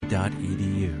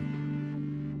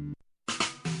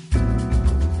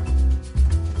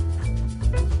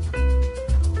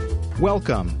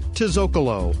Welcome to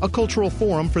Zócalo, a cultural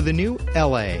forum for the new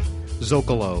LA.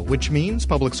 Zócalo, which means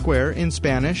public square in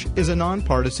Spanish, is a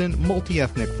nonpartisan,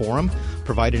 multi-ethnic forum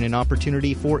providing an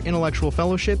opportunity for intellectual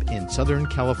fellowship in Southern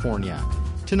California.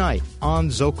 Tonight on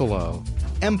Zócalo,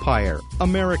 Empire,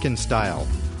 American Style.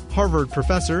 Harvard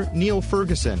professor Niall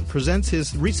Ferguson presents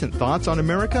his recent thoughts on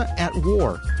America at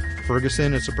war.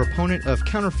 Ferguson is a proponent of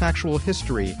counterfactual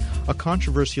history, a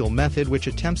controversial method which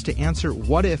attempts to answer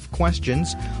what-if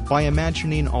questions by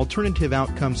imagining alternative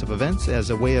outcomes of events as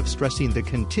a way of stressing the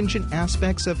contingent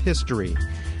aspects of history.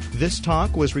 This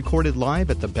talk was recorded live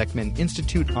at the Beckman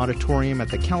Institute Auditorium at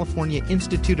the California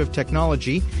Institute of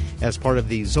Technology as part of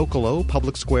the Zócalo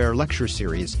Public Square Lecture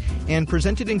Series and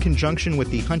presented in conjunction with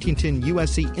the Huntington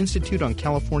USC Institute on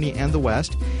California and the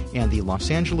West and the Los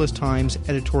Angeles Times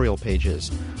editorial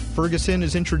pages. Ferguson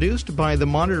is introduced by the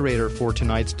moderator for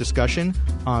tonight's discussion,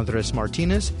 Andrés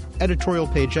Martinez, editorial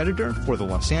page editor for the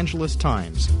Los Angeles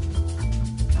Times.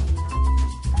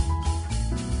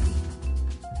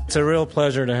 It's a real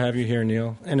pleasure to have you here,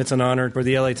 Neil, and it's an honor for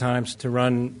the LA Times to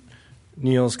run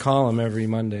Neil's column every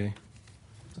Monday.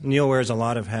 Neil wears a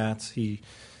lot of hats. He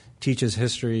teaches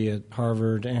history at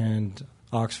Harvard and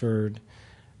Oxford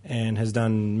and has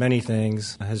done many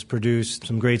things, has produced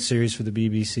some great series for the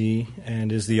BBC,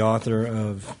 and is the author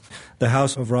of The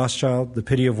House of Rothschild, The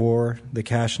Pity of War, The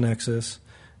Cash Nexus,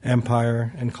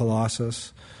 Empire, and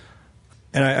Colossus.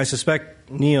 And I suspect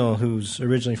Neil, who's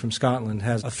originally from Scotland,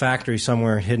 has a factory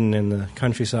somewhere hidden in the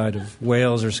countryside of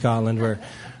Wales or Scotland where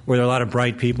there are a lot of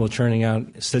bright people churning out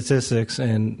statistics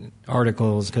and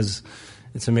articles, because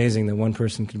it's amazing that one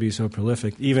person can be so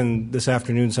prolific. Even this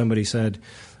afternoon somebody said,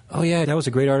 "Oh yeah, that was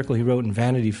a great article he wrote in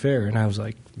Vanity Fair." And I was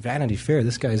like, Vanity Fair?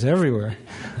 This guy's everywhere.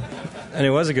 And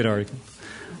it was a good article.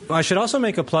 I should also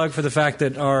make a plug for the fact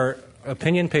that our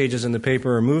opinion pages in the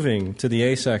paper are moving to the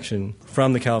A section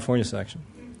from the California section.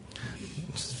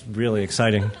 It's really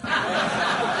exciting.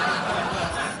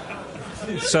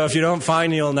 So if you don't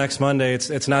find Neil next Monday,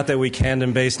 it's not that we canned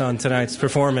him based on tonight's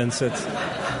performance.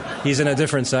 He's in a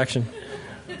different section.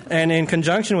 And in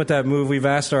conjunction with that move, we've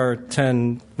asked our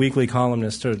 10 weekly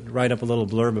columnists to write up a little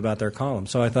blurb about their column.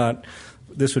 So I thought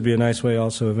this would be a nice way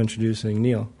also of introducing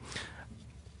Neil.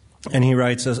 And he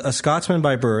writes, a Scotsman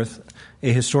by birth,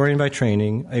 a historian by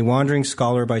training, a wandering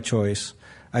scholar by choice,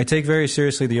 I take very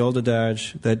seriously the old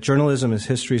adage that journalism is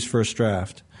history's first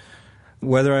draft.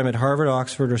 Whether I'm at Harvard,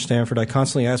 Oxford, or Stanford, I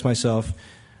constantly ask myself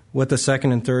what the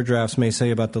second and third drafts may say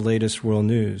about the latest world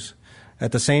news.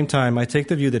 At the same time, I take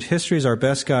the view that history is our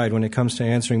best guide when it comes to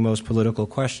answering most political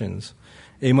questions,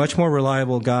 a much more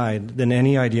reliable guide than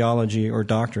any ideology or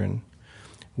doctrine.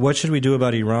 What should we do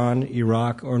about Iran,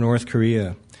 Iraq, or North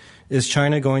Korea? Is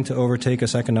China going to overtake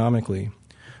us economically?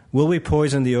 Will we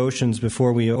poison the oceans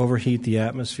before we overheat the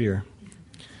atmosphere?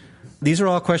 These are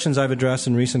all questions I've addressed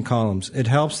in recent columns. It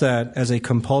helps that, as a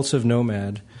compulsive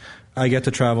nomad, I get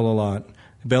to travel a lot.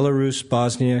 Belarus,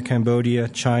 Bosnia, Cambodia,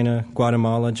 China,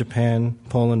 Guatemala, Japan,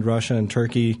 Poland, Russia, and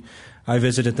Turkey. I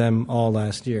visited them all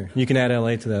last year. You can add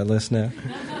LA to that list now.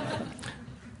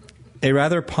 A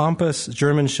rather pompous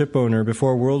German shipowner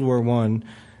before World War I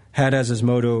had as his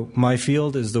motto, "My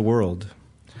field is the world."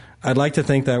 I'd like to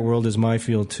think that world is my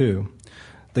field too.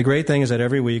 The great thing is that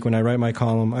every week when I write my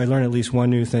column, I learn at least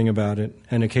one new thing about it,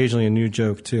 and occasionally a new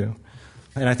joke too.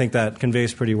 And I think that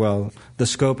conveys pretty well the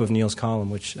scope of Neil's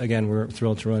column, which, again, we're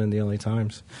thrilled to run in the LA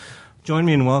Times. Join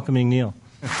me in welcoming Neil.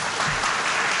 Thanks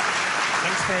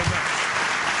very much.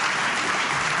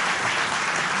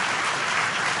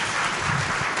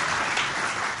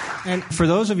 And for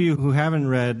those of you who haven't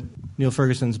read Niall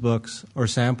Ferguson's books or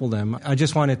sampled them, I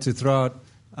just wanted to throw out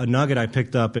a nugget I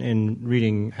picked up in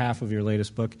reading half of your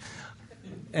latest book.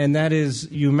 And that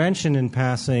is, you mentioned in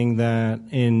passing that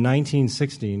in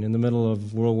 1916, in the middle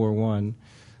of World War I,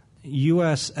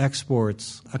 U.S.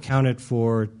 exports accounted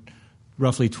for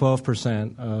roughly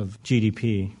 12% of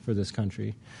GDP for this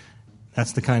country.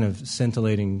 That's the kind of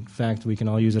scintillating fact we can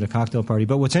all use at a cocktail party.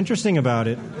 But what's interesting about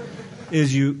it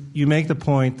is you make the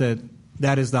point that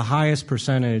that is the highest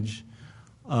percentage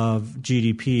of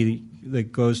GDP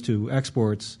that goes to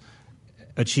exports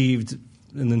achieved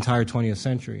in the entire 20th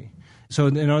century. So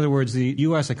in other words, the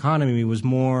U.S. economy was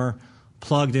more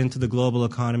plugged into the global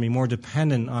economy, more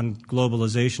dependent on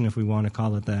globalization, if we want to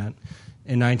call it that,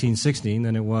 in 1916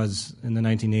 than it was in the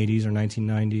 1980s or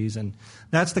 1990s. And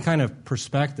that's the kind of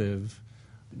perspective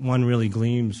one really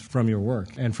gleams from your work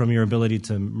and from your ability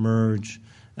to merge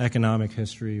economic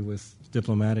history with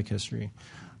diplomatic history.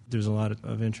 There's a lot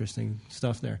of interesting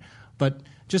stuff there. But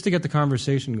just to get the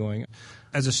conversation going,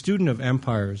 as a student of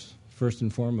empires, first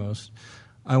and foremost,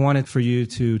 I wanted for you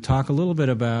to talk a little bit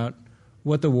about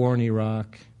what the war in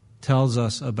Iraq tells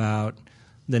us about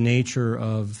the nature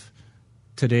of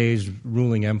today's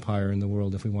ruling empire in the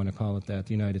world, if we want to call it that,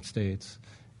 the United States.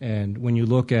 And when you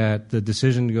look at the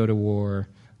decision to go to war,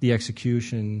 the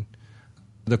execution,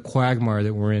 the quagmire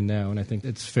that we're in now, and I think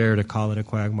it's fair to call it a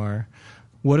quagmire,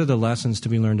 what are the lessons to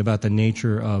be learned about the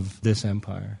nature of this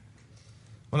empire?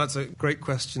 Well, that's a great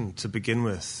question to begin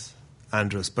with,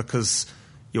 Andrés, because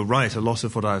you're right, a lot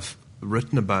of what I've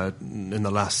written about in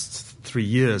the last 3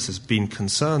 years has been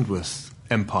concerned with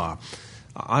empire.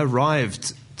 I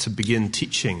arrived to begin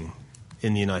teaching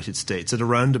in the United States at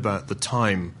around about the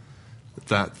time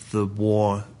that the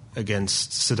war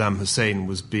against Saddam Hussein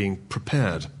was being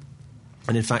prepared.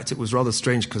 And in fact, it was rather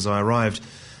strange because I arrived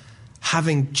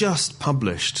having just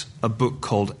published a book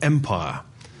called Empire,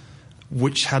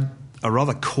 which had a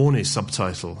rather corny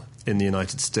subtitle in the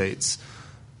United States,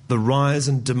 The Rise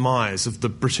and Demise of the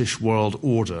British World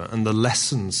Order and the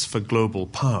Lessons for Global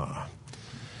Power.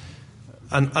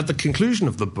 And at the conclusion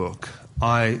of the book,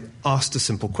 I asked a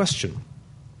simple question,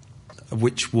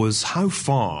 which was how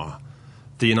far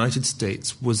the United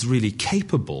States was really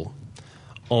capable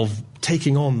of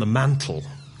taking on the mantle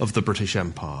of the British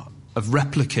Empire, of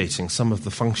replicating some of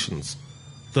the functions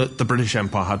that the British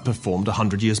Empire had performed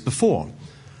 100 years before.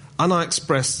 And I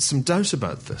expressed some doubt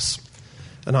about this.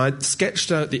 And I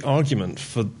sketched out the argument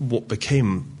for what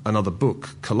became another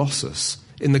book, Colossus,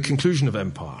 in the conclusion of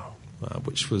Empire,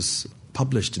 which was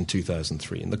published in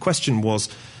 2003. And the question was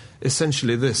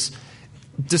essentially this: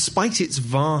 despite its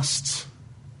vast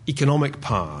economic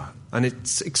power and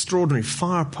its extraordinary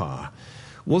firepower,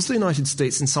 was the United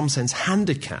States in some sense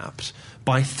handicapped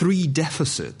by 3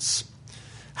 deficits,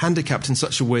 handicapped in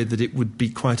such a way that it would be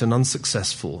quite an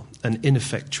unsuccessful and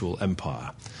ineffectual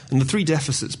empire? And the 3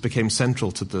 deficits became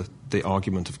central to the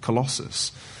argument of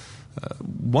Colossus.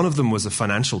 One of them was a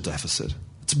financial deficit.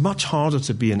 It's much harder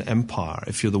to be an empire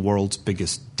if you're the world's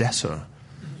biggest debtor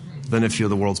than if you're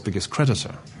the world's biggest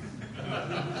creditor.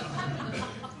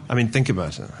 I mean, think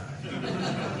about it.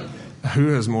 Who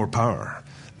has more power?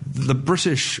 The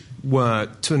British were,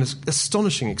 to an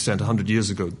astonishing extent 100 years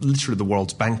ago, literally the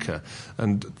world's banker,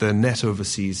 and their net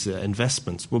overseas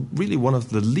investments were really one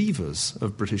of the levers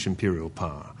of British imperial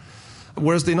power.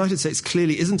 Whereas the United States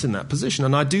clearly isn't in that position,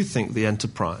 and I do think the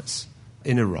enterprise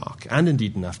in Iraq and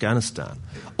indeed in Afghanistan,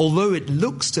 although it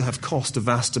looks to have cost a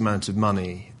vast amount of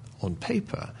money on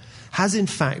paper, has in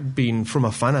fact been, from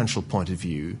a financial point of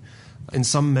view, in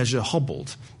some measure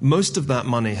hobbled. Most of that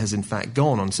money has in fact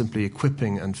gone on simply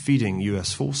equipping and feeding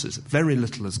US forces. Very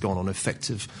little has gone on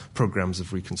effective programs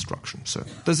of reconstruction. So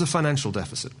there's a financial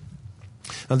deficit.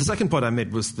 Now, the second point I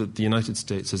made was that the United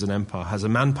States as an empire has a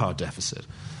manpower deficit.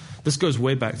 This goes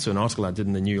way back to an article I did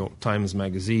in the New York Times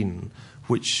magazine,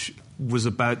 which was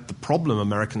about the problem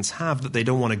Americans have that they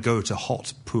don't want to go to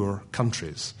hot, poor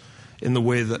countries, in the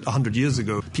way that 100 years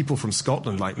ago, people from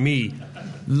Scotland like me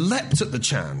leapt at the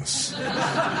chance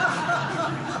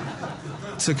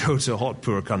to go to hot,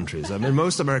 poor countries. I mean,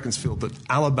 most Americans feel that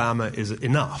Alabama is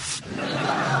enough.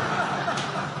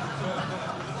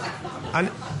 And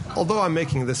although I'm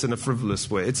making this in a frivolous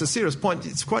way, it's a serious point.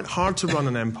 It's quite hard to run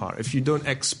an empire if you don't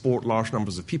export large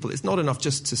numbers of people. It's not enough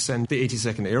just to send the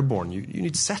 82nd Airborne. You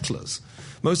need settlers.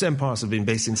 Most empires have been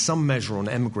based in some measure on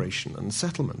emigration and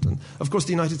settlement. And, of course,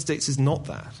 the United States is not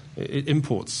that. It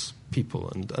imports people,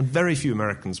 and very few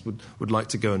Americans would like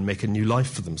to go and make a new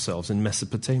life for themselves in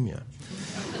Mesopotamia.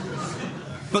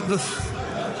 But the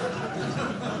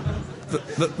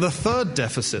third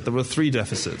deficit, there were 3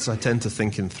 deficits. I tend to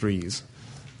think in threes.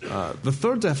 The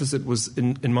third deficit was,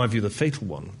 in my view, the fatal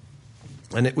one,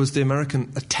 and it was the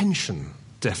American attention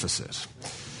deficit.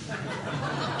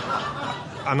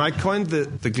 And I coined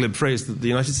the glib phrase that the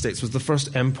United States was the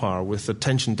first empire with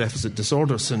attention deficit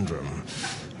disorder syndrome,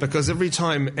 because every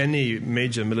time any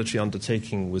major military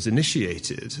undertaking was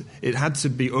initiated, it had to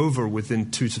be over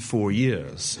within 2 to 4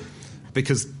 years.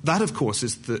 Because that, of course,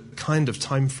 is the kind of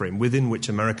time frame within which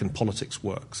American politics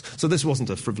works. So this wasn't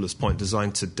a frivolous point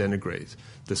designed to denigrate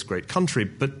this great country,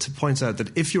 but to point out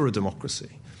that if you're a democracy,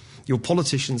 your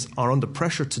politicians are under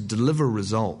pressure to deliver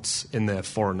results in their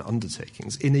foreign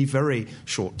undertakings in a very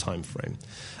short time frame.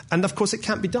 And, of course, it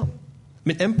can't be done. I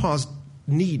mean, empires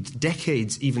need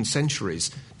decades, even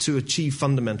centuries, to achieve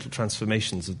fundamental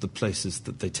transformations of the places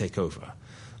that they take over.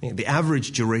 The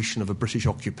average duration of a British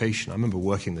occupation, I remember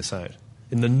working this out,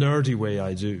 in the nerdy way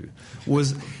I do,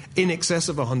 was in excess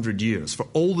of 100 years for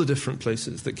all the different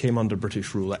places that came under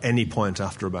British rule at any point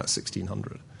after about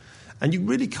 1600. And you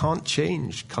really can't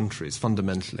change countries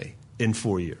fundamentally in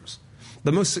 4 years.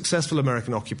 The most successful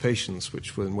American occupations,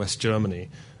 which were in West Germany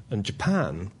and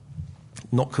Japan,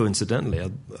 not coincidentally,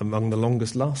 are among the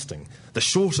longest lasting. The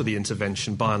shorter the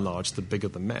intervention, by and large, the bigger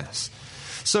the mess.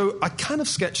 So I kind of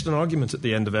sketched an argument at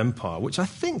the end of Empire, which I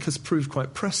think has proved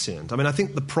quite prescient. I mean, I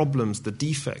think the problems, the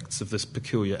defects of this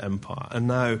peculiar empire are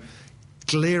now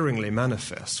glaringly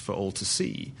manifest for all to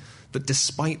see, that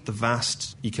despite the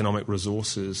vast economic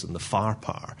resources and the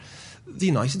firepower, the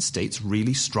United States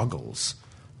really struggles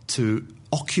to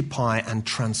occupy and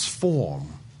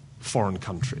transform foreign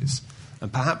countries.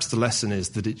 And perhaps the lesson is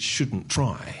that it shouldn't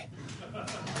try.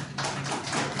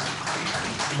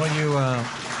 When you,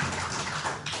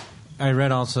 I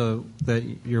read also that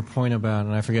your point about,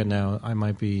 and I forget now, I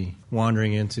might be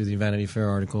wandering into the Vanity Fair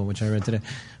article, which I read today,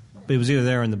 but it was either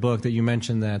there or in the book that you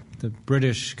mentioned that the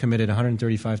British committed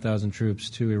 135,000 troops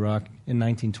to Iraq in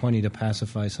 1920 to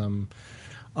pacify some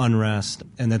unrest,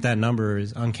 and that number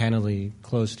is uncannily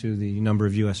close to the number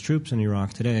of U.S. troops in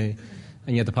Iraq today.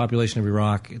 And yet the population of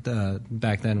Iraq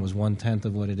back then was 1/10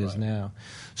 of what it is now.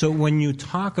 So when you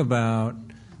talk about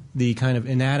the kind of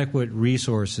inadequate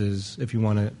resources, if you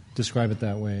want to describe it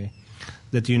that way,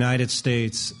 that the United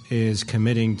States is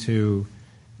committing to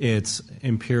its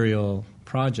imperial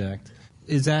project,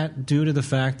 is that due to the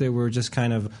fact that we're just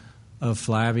kind of a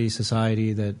flabby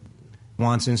society that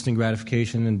wants instant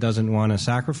gratification and doesn't want to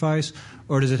sacrifice?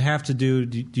 Or does it have to do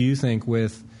you think,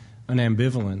 with an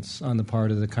ambivalence on the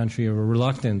part of the country, or a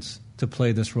reluctance to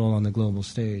play this role on the global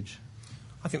stage?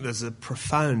 I think there's a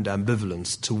profound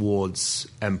ambivalence towards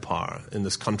empire in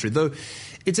this country, though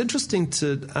it's interesting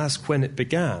to ask when it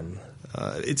began.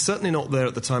 It's certainly not there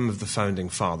at the time of the Founding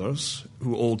Fathers,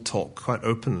 who all talk quite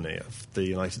openly of the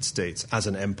United States as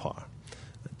an empire.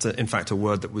 It's, in fact, a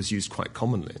word that was used quite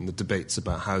commonly in the debates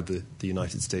about how the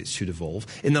United States should evolve.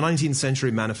 In the 19th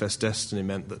century, manifest destiny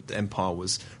meant that the empire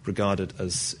was regarded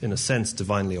as, in a sense,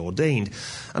 divinely ordained.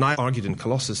 And I argued in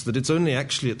Colossus that it's only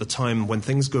actually at the time when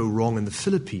things go wrong in the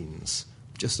Philippines,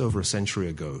 just over a century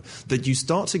ago, that you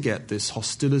start to get this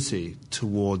hostility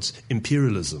towards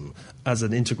imperialism as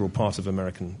an integral part of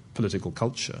American political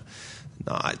culture.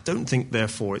 Now, I don't think,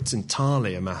 therefore, it's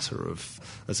entirely a matter of,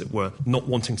 as it were, not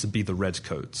wanting to be the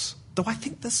redcoats, though I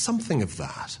think there's something of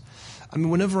that. I mean,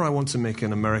 whenever I want to make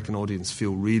an American audience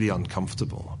feel really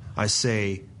uncomfortable, I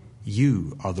say,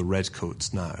 you are the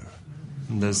redcoats now.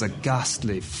 And there's a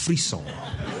ghastly frisson.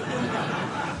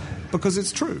 Because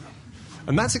it's true.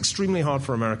 And that's extremely hard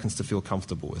for Americans to feel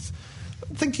comfortable with.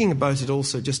 Thinking about it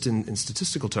also just in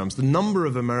statistical terms, the number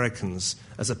of Americans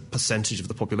as a percentage of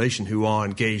the population who are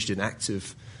engaged in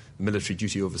active military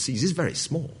duty overseas is very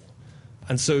small.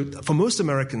 And so for most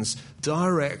Americans,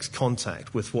 direct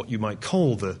contact with what you might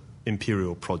call the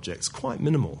imperial project is quite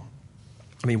minimal.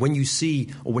 I mean, when you see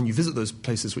or when you visit those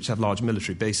places which have large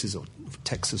military bases, or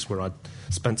Texas, where I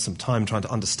spent some time trying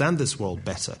to understand this world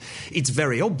better, it's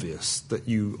very obvious that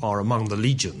you are among the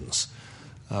legions.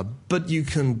 But you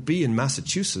can be in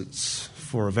Massachusetts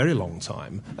for a very long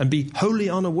time and be wholly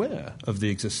unaware of the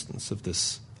existence of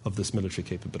this military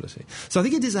capability. So I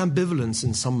think it is ambivalence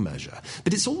in some measure,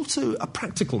 but it's also a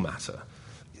practical matter.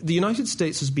 The United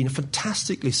States has been a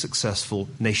fantastically successful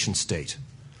nation-state.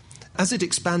 As it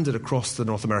expanded across the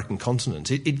North American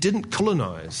continent, it didn't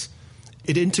colonize.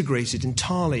 It integrated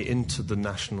entirely into the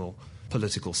national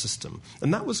political system.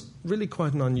 And that was really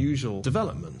quite an unusual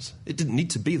development. It didn't need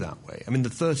to be that way. I mean, the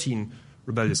 13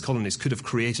 rebellious colonies could have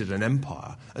created an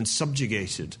empire and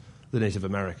subjugated the Native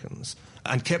Americans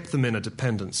and kept them in a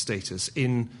dependent status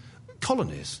in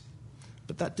colonies.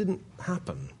 But that didn't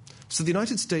happen. So the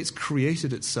United States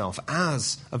created itself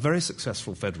as a very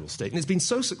successful federal state. And it's been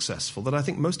so successful that I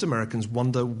think most Americans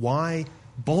wonder why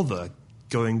bother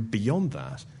going beyond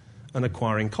that and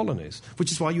acquiring colonies, which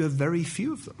is why you have very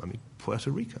few of them. I mean,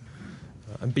 Puerto Rico.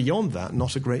 And beyond that,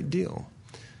 not a great deal.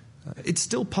 It's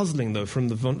still puzzling, though, from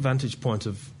the vantage point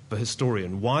of the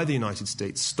historian, why the United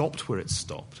States stopped where it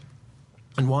stopped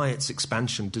and why its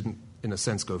expansion didn't, in a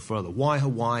sense, go further. Why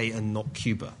Hawaii and not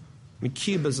Cuba? I mean,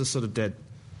 Cuba's a sort of dead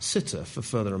sitter for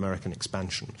further American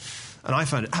expansion. And I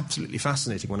found it absolutely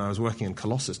fascinating when I was working in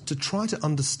Colossus to try to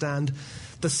understand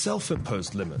the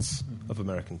self-imposed limits of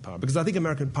American power, because I think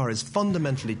American power is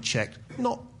fundamentally checked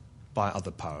not by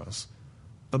other powers,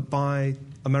 but by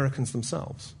Americans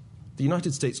themselves. The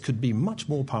United States could be much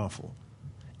more powerful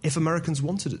if Americans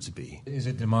wanted it to be. Is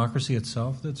it democracy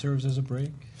itself that serves as a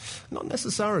brake? Not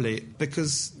necessarily,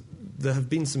 because there have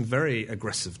been some very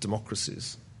aggressive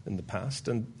democracies in the past,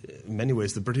 and in many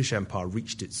ways the British Empire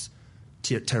reached its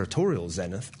territorial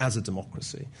zenith as a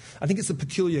democracy. I think it's the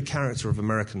peculiar character of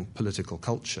American political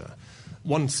culture.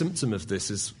 One symptom of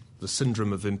this is the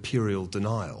syndrome of imperial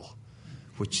denial.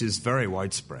 which is very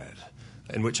widespread,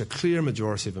 in which a clear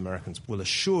majority of Americans will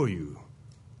assure you,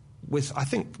 with, I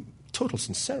think, total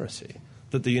sincerity,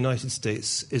 that the United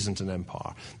States isn't an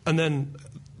empire. And then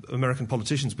American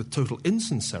politicians with total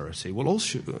insincerity will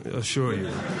also assure you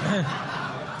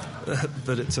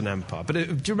that it's an empire. But do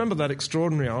you remember that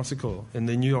extraordinary article in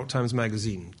the New York Times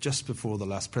Magazine just before the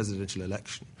last presidential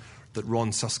election that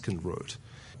Ron Suskind wrote,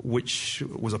 which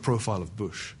was a profile of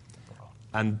Bush?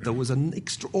 And there was an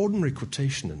extraordinary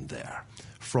quotation in there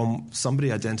from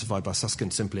somebody identified by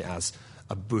Suskind simply as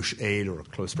a Bush aide or a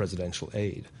close presidential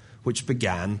aide, which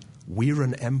began, "We're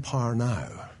an empire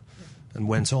now," and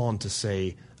went on to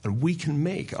say, "And we can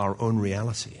make our own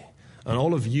reality. And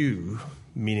all of you,"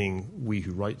 meaning we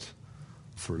who write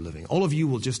for a living, "all of you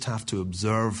will just have to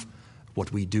observe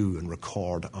what we do and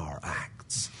record our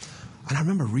acts." And I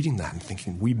remember reading that and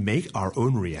thinking, we make our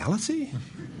own reality?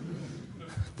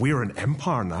 We are an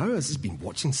empire now? Has this been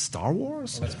watching Star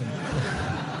Wars?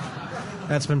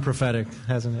 That's been prophetic,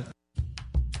 hasn't it?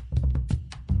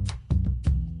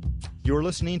 You're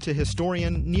listening to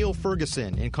historian Niall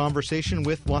Ferguson in conversation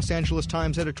with Los Angeles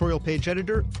Times editorial page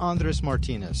editor Andrés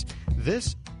Martinez.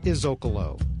 This is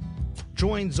Zócalo.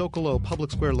 Join Zócalo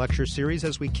Public Square Lecture Series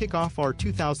as we kick off our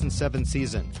 2007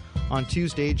 season. On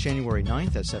Tuesday, January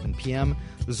 9th at 7 p.m.,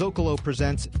 Zócalo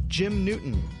presents Jim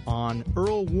Newton on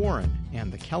Earl Warren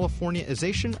and the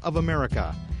Californiization of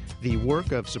America. The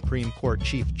work of Supreme Court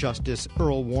Chief Justice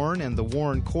Earl Warren and the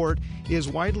Warren Court is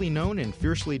widely known and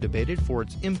fiercely debated for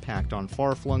its impact on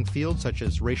far-flung fields such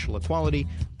as racial equality,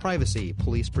 privacy,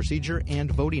 police procedure,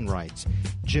 and voting rights.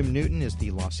 Jim Newton is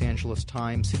the Los Angeles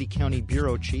Times City-County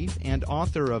Bureau Chief and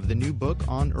author of the new book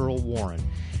on Earl Warren.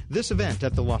 This event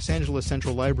at the Los Angeles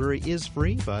Central Library is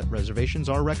free, but reservations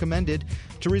are recommended.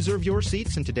 To reserve your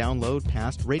seats and to download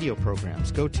past radio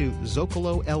programs, go to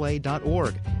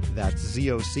ZocaloLA.org. That's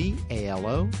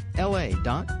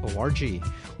ZOCALOLA.org.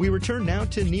 We return now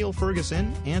to Niall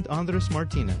Ferguson and Andrés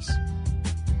Martinez.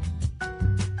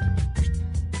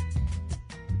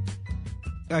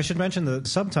 I should mention the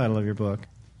subtitle of your book,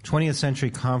 20th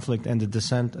Century Conflict and the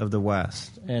Descent of the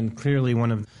West. And clearly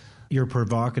one of your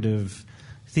provocative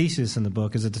thesis in the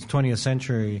book is that the 20th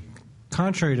century,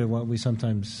 contrary to what we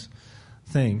sometimes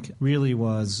think, really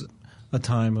was a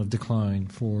time of decline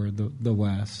for the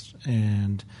West.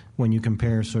 And when you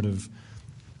compare sort of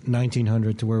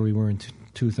 1900 to where we were in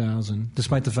 2000,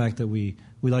 despite the fact that we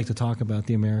like to talk about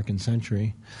the American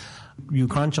century, you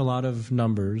crunch a lot of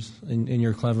numbers in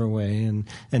your clever way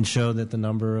and show that the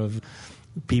number of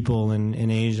people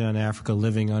in Asia and Africa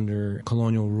living under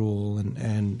colonial rule,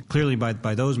 and clearly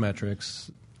by those metrics,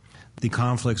 the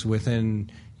conflicts within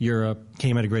Europe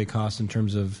came at a great cost in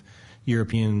terms of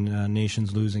European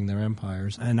nations losing their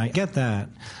empires. And I get that,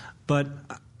 but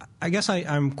I guess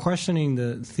I'm questioning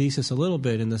the thesis a little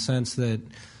bit in the sense that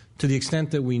to the extent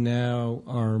that we now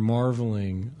are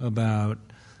marveling about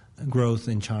growth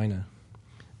in China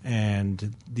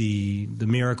and the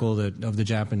miracle of the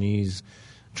Japanese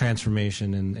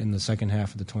transformation in the second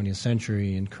half of the 20th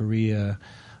century in Korea,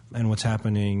 and what's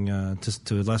happening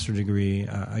to a lesser degree,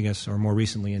 I guess, or more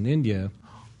recently in India,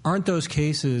 aren't those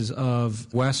cases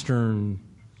of Western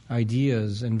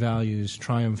ideas and values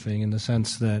triumphing in the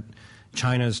sense that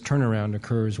China's turnaround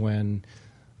occurs when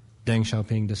Deng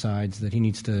Xiaoping decides that he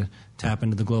needs to tap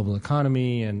into the global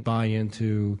economy and buy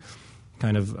into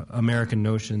kind of American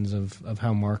notions of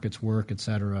how markets work, et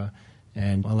cetera,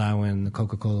 and allow in the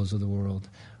Coca-Colas of the world.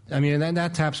 I mean, and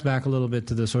that taps back a little bit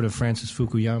to the sort of Francis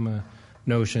Fukuyama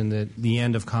notion that the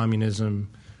end of communism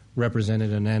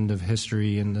represented an end of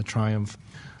history and the triumph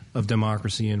of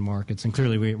democracy in markets. And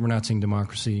clearly we're not seeing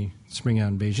democracy spring out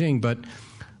in Beijing, but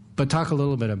talk a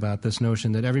little bit about this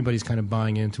notion that everybody's kind of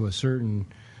buying into a certain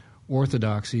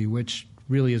orthodoxy, which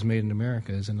really is made in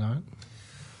America, is it not?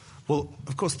 Well,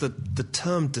 of course, the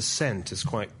term dissent is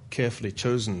quite carefully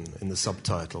chosen in the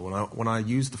subtitle. When I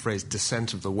use the phrase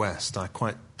descent of the West, I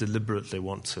quite deliberately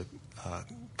want to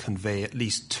convey at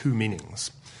least two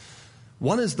meanings.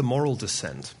 One is the moral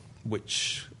descent,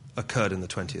 which occurred in the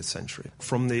 20th century,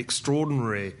 from the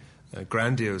extraordinary,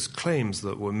 grandiose claims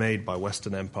that were made by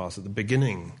Western empires at the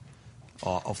beginning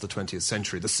of the 20th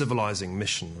century, the civilizing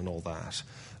mission and all that.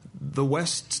 The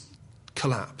West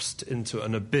collapsed into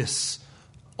an abyss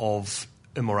of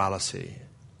immorality,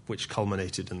 which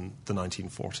culminated in the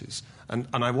 1940s. And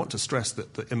I want to stress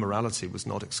that the immorality was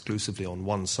not exclusively on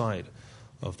one side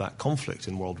of that conflict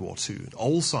in World War II.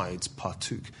 All sides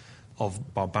partook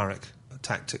of barbaric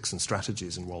tactics and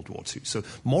strategies in World War II. So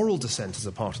moral descent is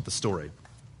a part of the story.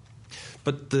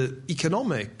 But the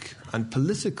economic and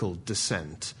political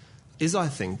descent is, I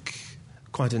think,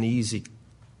 quite an easy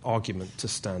argument to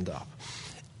stand up.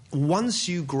 once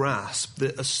you grasp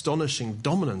the astonishing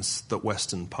dominance that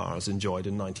Western powers enjoyed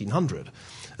in 1900.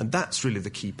 And that's really the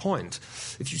key point.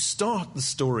 If you start the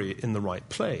story in the right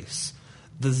place,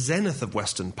 the zenith of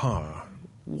Western power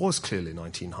was clearly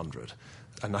 1900.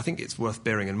 And I think it's worth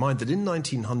bearing in mind that in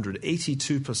 1900,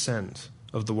 82%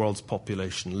 of the world's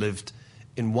population lived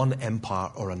in one empire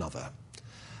or another.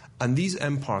 And these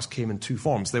empires came in two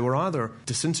forms. They were either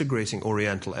disintegrating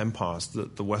Oriental empires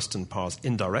that the Western powers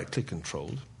indirectly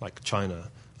controlled, like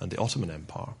China and the Ottoman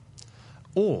Empire,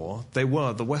 or they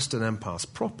were the Western empires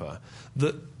proper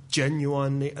that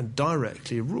genuinely and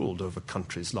directly ruled over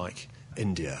countries like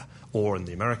India, or in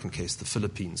the American case, the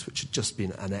Philippines, which had just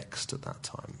been annexed at that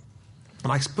time.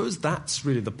 And I suppose that's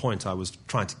really the point I was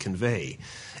trying to convey.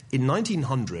 In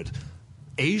 1900,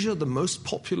 Asia, the most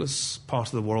populous part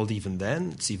of the world even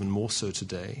then, it's even more so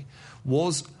today,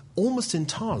 was almost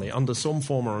entirely under some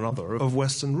form or another of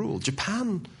Western rule.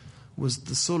 Japan was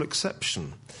the sole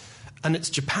exception. And it's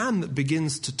Japan that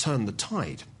begins to turn the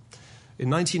tide. In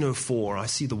 1904, I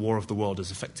see the War of the World as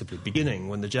effectively beginning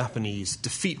when the Japanese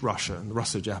defeat Russia in the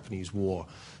Russo-Japanese War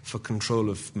for control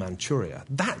of Manchuria.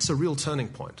 That's a real turning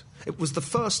point. It was the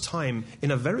first time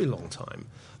in a very long time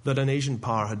that an Asian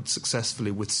power had successfully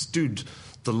withstood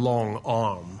the long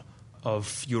arm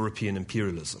of European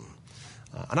imperialism.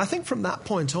 And I think from that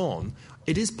point on,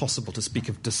 it is possible to speak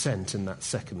of descent in that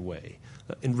second way.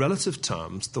 In relative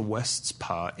terms, the West's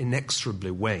power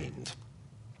inexorably waned.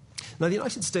 Now, the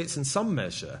United States, in some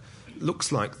measure,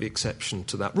 looks like the exception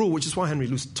to that rule, which is why Henry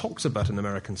Luce talks about an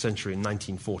American century in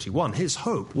 1941. His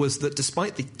hope was that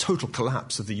despite the total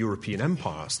collapse of the European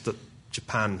empires that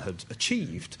Japan had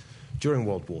achieved during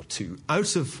World War II,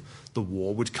 out of the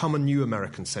war would come a new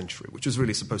American century, which was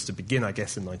really supposed to begin, I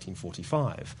guess, in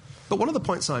 1945. But one of the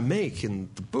points I make in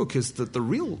the book is that the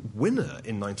real winner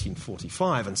in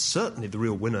 1945, and certainly the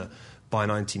real winner by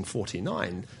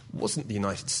 1949, wasn't the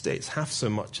United States half so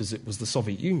much as it was the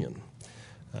Soviet Union.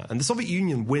 And the Soviet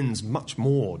Union wins much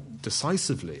more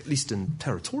decisively, at least in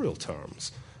territorial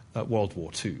terms, at World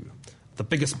War II. The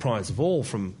biggest prize of all,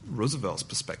 from Roosevelt's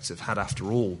perspective, had,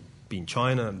 after all, been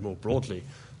China and, more broadly,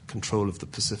 control of the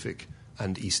Pacific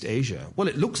and East Asia. Well,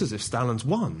 it looks as if Stalin's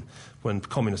won when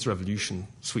communist revolution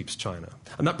sweeps China.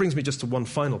 And that brings me just to one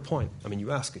final point. I mean,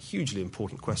 you ask a hugely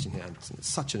important question here, Anderson. It's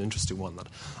such an interesting one that,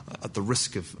 at the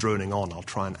risk of droning on, I'll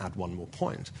try and add one more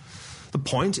point. The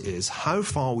point is how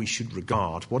far we should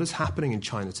regard what is happening in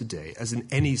China today as in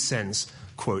any sense,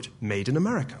 quote, made in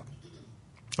America.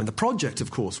 And the project,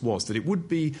 of course, was that it would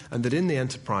be, and that in the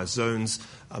enterprise zones,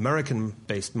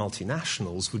 American-based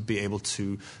multinationals would be able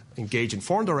to engage in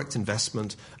foreign direct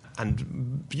investment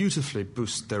and beautifully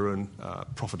boost their own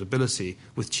profitability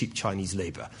with cheap Chinese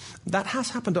labor. That has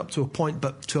happened up to a point,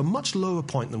 but to a much lower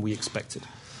point than we expected.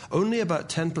 Only about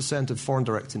 10% of foreign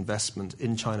direct investment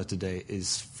in China today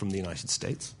is from the United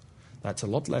States. That's a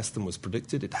lot less than was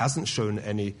predicted. It hasn't shown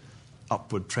any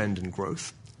upward trend in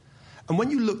growth. And when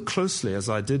you look closely, as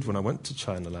I did when I went to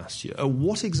China last year, at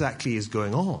what exactly is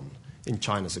going on in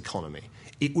China's economy,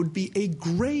 it would be a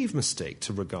grave mistake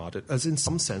to regard it as, in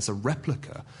some sense, a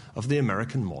replica of the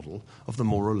American model of the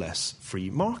more or less free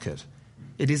market.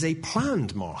 It is a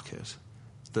planned market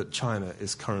that China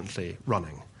is currently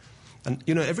running. And,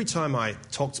 you know, every time I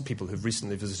talk to people who've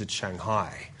recently visited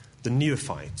Shanghai, the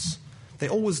neophytes, they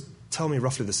always tell me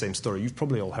roughly the same story. You've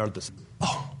probably all heard this.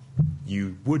 Oh,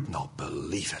 you would not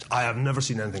believe it. I have never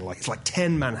seen anything like it. It's like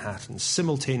 10 Manhattans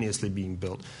simultaneously being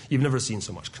built. You've never seen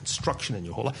so much construction in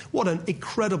your whole life. What an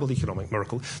incredible economic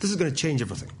miracle. This is going to change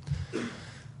everything.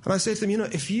 And I say to them, you know,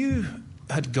 if you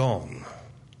had gone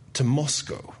to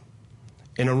Moscow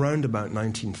in around about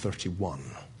 1931,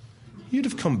 you'd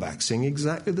have come back saying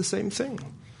exactly the same thing.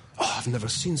 Oh, I've never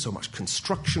seen so much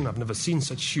construction. I've never seen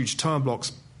such huge tower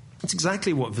blocks. That's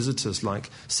exactly what visitors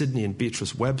like Sidney and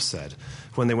Beatrice Webb said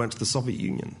when they went to the Soviet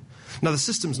Union. Now, the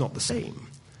system's not the same,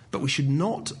 but we should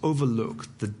not overlook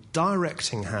the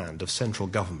directing hand of central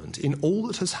government in all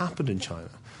that has happened in China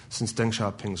since Deng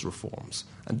Xiaoping's reforms.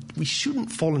 And we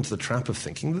shouldn't fall into the trap of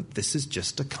thinking that this is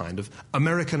just a kind of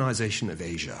Americanization of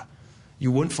Asia.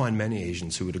 You won't find many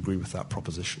Asians who would agree with that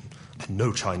proposition, and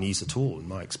no Chinese at all, in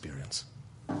my experience.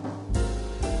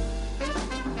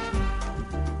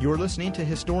 You're listening to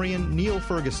historian Niall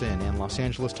Ferguson and Los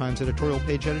Angeles Times editorial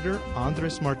page editor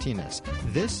Andrés Martinez.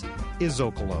 This is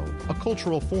Zócalo, a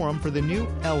cultural forum for the new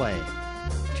LA.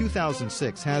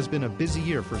 2006 has been a busy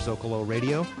year for Zócalo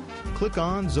Radio. Click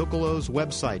on Zócalo's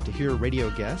website to hear radio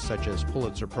guests such as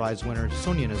Pulitzer Prize winner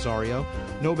Sonia Nazario,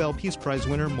 Nobel Peace Prize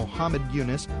winner Mohammed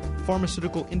Yunus,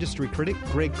 pharmaceutical industry critic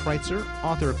Greg Kreitzer,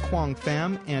 author Quang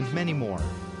Pham, and many more.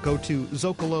 go to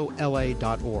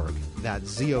ZocaloLA.org.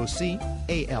 That's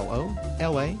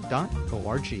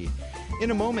ZocaloLA.org. In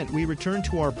a moment, we return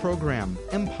to our program,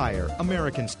 Empire,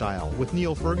 American Style, with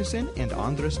Niall Ferguson and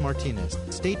Andrés Martinez.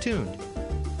 Stay tuned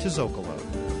to Zócalo.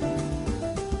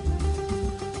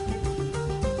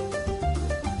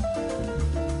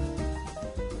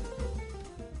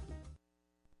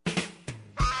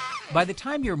 By the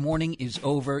time your morning is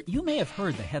over, you may have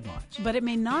heard the headlines. But it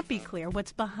may not be clear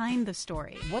what's behind the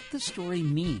story. What the story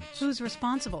means. Who's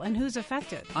responsible and who's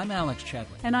affected. I'm Alex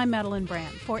Chadwick. And I'm Madeline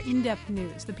Brand. For in-depth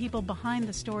news, the people behind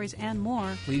the stories, and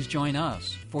more, please join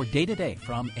us for Day to Day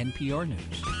from NPR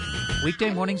News.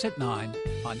 Weekday mornings at 9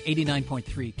 on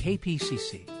 89.3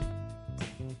 KPCC.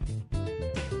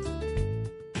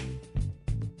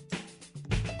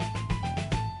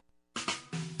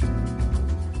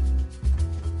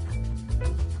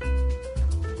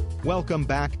 Welcome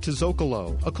back to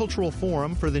Zócalo, a cultural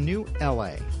forum for the new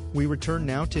LA. We return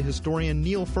now to historian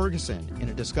Niall Ferguson in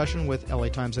a discussion with LA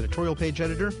Times editorial page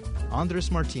editor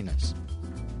Andrés Martinez.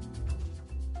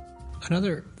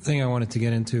 Another thing I wanted to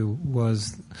get into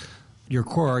was your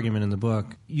core argument in the book.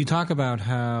 You talk about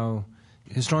how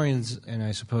historians, and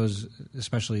I suppose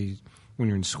especially when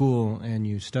you're in school and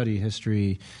you study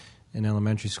history in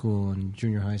elementary school and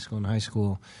junior high school and high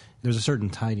school, there's a certain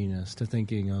tidiness to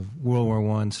thinking of World War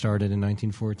I started in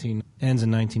 1914, ends in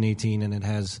 1918, and it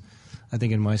has, I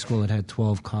think in my school it had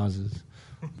 12 causes,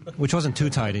 which wasn't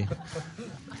too tidy.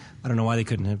 I don't know why they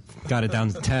couldn't have got it down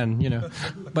to 10, you know.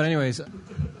 But anyways,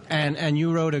 and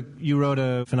you wrote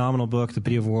a phenomenal book, The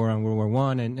Pity of War, on World War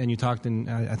I, and you talked in,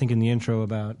 I think in the intro,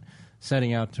 about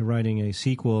setting out to writing a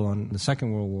sequel on the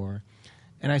Second World War.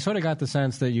 And I sort of got the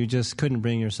sense that you just couldn't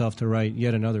bring yourself to write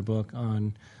yet another book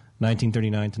on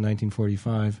 1939 to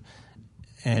 1945,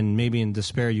 and maybe in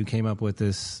despair you came up with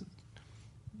this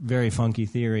very funky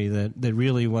theory that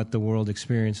really what the world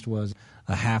experienced was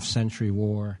a half-century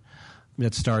war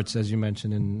that starts, as you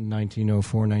mentioned, in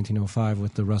 1904, 1905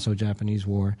 with the Russo-Japanese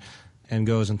War and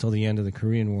goes until the end of the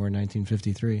Korean War in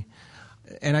 1953.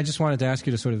 And I just wanted to ask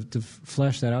you to sort of to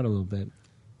flesh that out a little bit.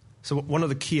 So one of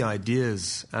the key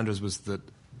ideas, Andrés, was that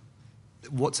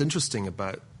what's interesting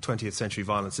about 20th century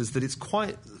violence is that it's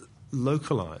quite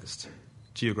localized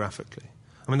geographically.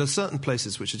 I mean, there's certain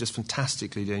places which are just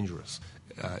fantastically dangerous.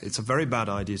 It's a very bad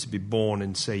idea to be born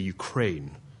in, say,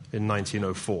 Ukraine in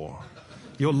 1904.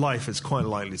 Your life is quite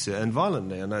likely to end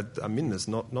violently, and I mean this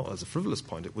not as a frivolous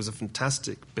point. It was a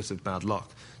fantastic bit of bad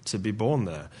luck to be born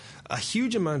there. A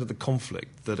huge amount of the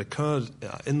conflict that occurred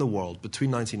in the world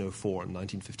between 1904 and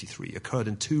 1953 occurred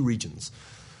in two regions.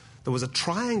 There was a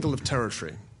triangle of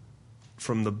territory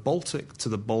from the Baltic to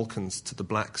the Balkans to the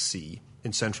Black Sea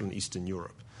in Central and Eastern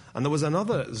Europe. And there was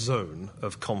another zone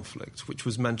of conflict, which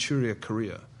was Manchuria,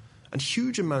 Korea. And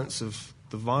huge amounts of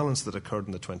the violence that occurred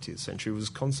in the 20th century was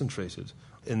concentrated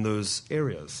in those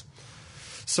areas.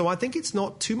 So I think it's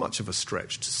not too much of a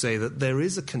stretch to say that there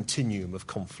is a continuum of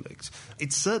conflict.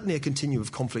 It's certainly a continuum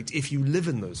of conflict if you live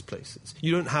in those places.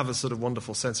 You don't have a sort of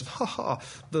wonderful sense of,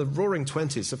 the roaring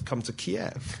 20s have come to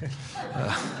Kiev.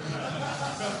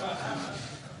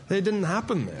 They didn't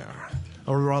happen there.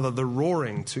 Or rather, the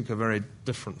roaring took a very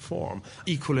different form.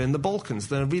 Equally, in the Balkans,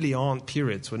 there really aren't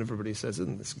periods when everybody says,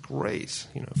 isn't this great?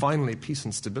 Finally, peace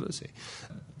and stability.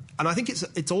 And I think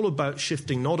it's all about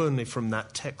shifting not only from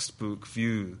that textbook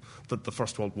view that the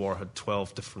First World War had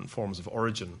 12 different forms of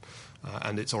origin,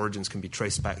 and its origins can be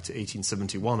traced back to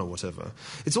 1871 or whatever.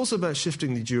 It's also about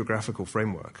shifting the geographical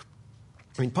framework.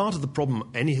 I mean, part of the problem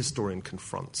any historian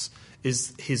confronts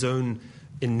is his own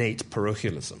innate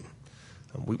parochialism.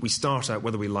 We start out,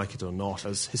 whether we like it or not,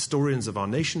 as historians of our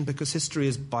nation because history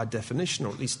is by definition,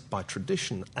 or at least by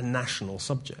tradition, a national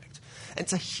subject. And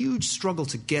it's a huge struggle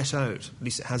to get out, at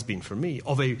least it has been for me,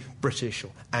 of a British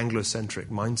or Anglo-centric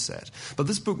mindset. But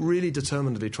this book really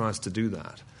determinedly tries to do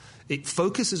that. It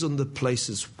focuses on the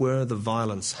places where the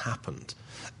violence happened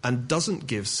and doesn't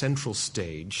give central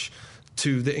stage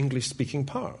to the English-speaking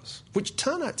powers, which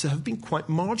turn out to have been quite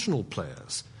marginal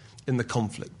players in the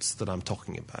conflicts that I'm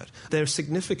talking about. They're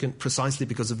significant precisely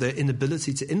because of their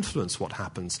inability to influence what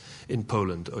happens in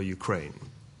Poland or Ukraine.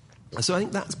 So I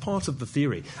think that's part of the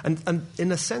theory. And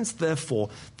in a sense,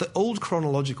 therefore, the old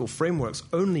chronological frameworks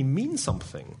only mean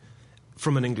something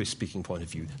from an English-speaking point of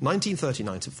view.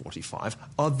 1939 to 45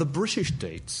 are the British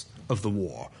dates of the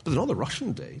war, but they're not the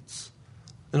Russian dates.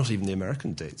 They're not even the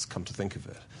American dates, come to think of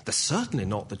it. They're certainly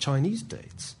not the Chinese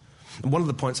dates. And one of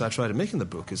the points I try to make in the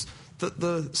book is that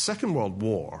the Second World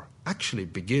War actually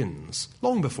begins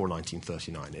long before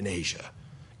 1939 in Asia.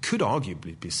 Could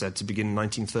arguably be said to begin in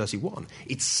 1931.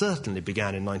 It certainly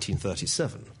began in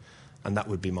 1937. and that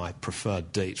would be my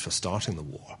preferred date for starting the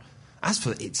war. As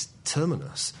for its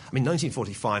terminus,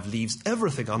 1945 leaves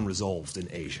everything unresolved in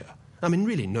Asia.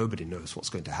 Really nobody knows what's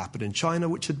going to happen in China,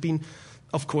 which had been,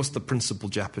 of course, the principal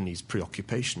Japanese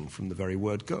preoccupation from the very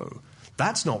word go.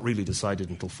 That's not really decided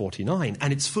until 1949,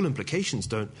 and its full implications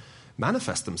don't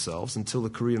manifest themselves until the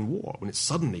Korean War, when it's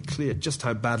suddenly clear just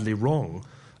how badly wrong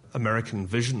American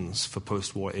visions for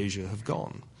post-war Asia have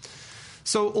gone.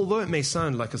 So although it may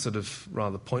sound like a sort of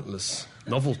rather pointless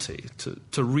novelty to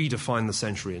redefine the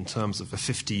century in terms of a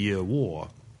 50-year war,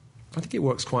 I think it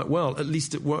works quite well. At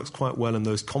least it works quite well in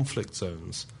those conflict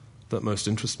zones that most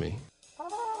interest me.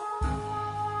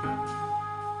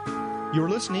 You're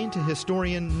listening to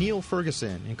historian Niall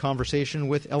Ferguson in conversation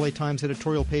with LA Times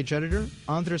editorial page editor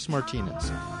Andrés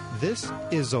Martinez. This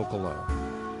is Zócalo.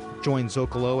 Join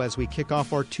Zócalo as we kick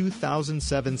off our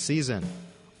 2007 season.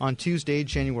 On Tuesday,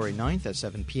 January 9th at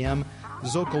 7 p.m.,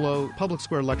 Zócalo Public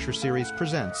Square Lecture Series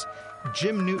presents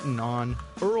Jim Newton on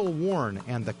Earl Warren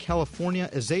and the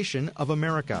Californiization of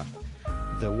America.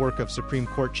 The work of Supreme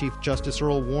Court Chief Justice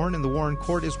Earl Warren and the Warren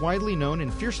Court is widely known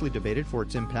and fiercely debated for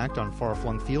its impact on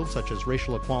far-flung fields such as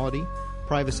racial equality,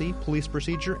 privacy, police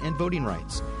procedure, and voting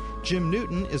rights. Jim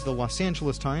Newton is the Los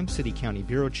Angeles Times City-County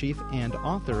Bureau Chief and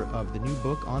author of the new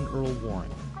book on Earl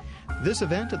Warren. This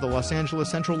event at the Los Angeles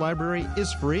Central Library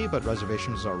is free, but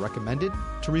reservations are recommended.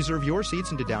 To reserve your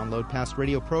seats and to download past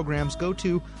radio programs, go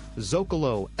to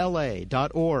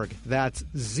zocalola.org. That's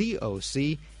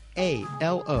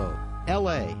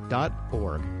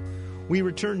ZOCALOLA.org. We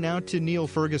return now to Niall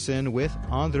Ferguson with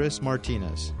Andrés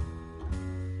Martinez.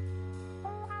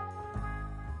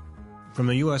 From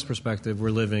a U.S. perspective, we're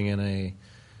living in a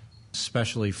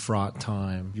especially fraught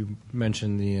time. You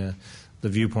mentioned the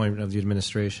viewpoint of the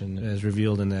administration as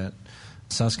revealed in that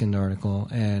Susskind article,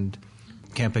 and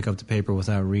can't pick up the paper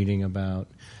without reading about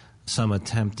some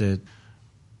attempted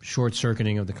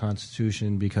short-circuiting of the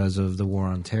Constitution because of the war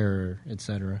on terror,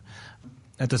 etc.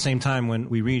 At the same time, when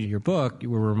we read your book,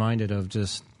 we're reminded of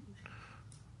just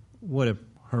what a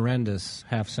horrendous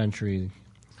half-century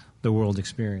the world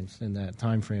experienced in that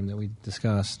time frame that we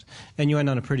discussed. And you end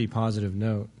on a pretty positive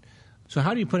note. So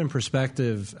how do you put in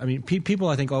perspective, people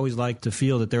I think always like to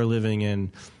feel that they're living in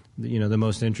the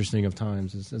most interesting of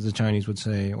times, as the Chinese would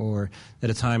say, or at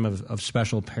a time of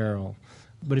special peril.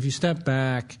 But if you step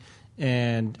back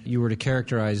and you were to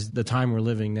characterize the time we're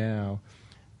living now,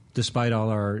 despite all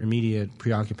our immediate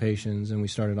preoccupations, and we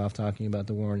started off talking about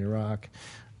the war in Iraq,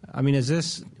 is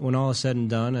this, when all is said and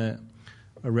done, a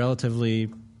relatively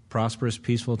prosperous,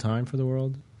 peaceful time for the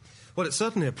world? Well, it's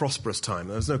certainly a prosperous time.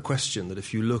 There's no question that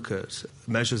if you look at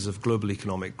measures of global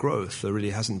economic growth, there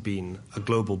really hasn't been a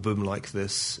global boom like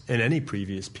this in any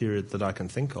previous period that I can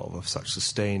think of such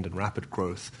sustained and rapid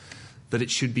growth, that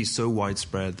it should be so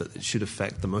widespread that it should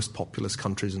affect the most populous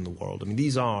countries in the world.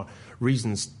 These are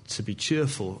reasons to be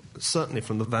cheerful, certainly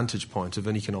from the vantage point of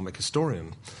an economic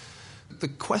historian. The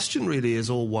question really is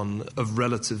all one of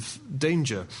relative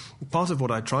danger. Part of what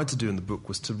I tried to do in the book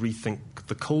was to rethink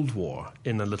the Cold War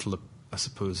in a little, I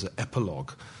suppose,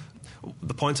 epilogue.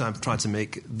 The point I tried to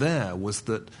make there was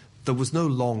that there was no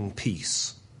long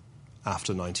peace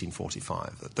after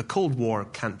 1945. The Cold War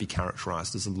can't be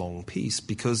characterized as a long peace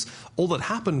because all that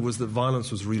happened was that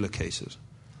violence was relocated.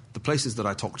 The places that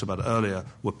I talked about earlier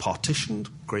were partitioned,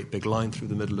 great big line through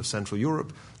the middle of Central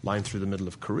Europe, line through the middle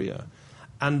of Korea.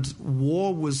 And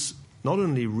war was not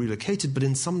only relocated, but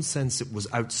in some sense it was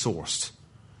outsourced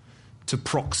to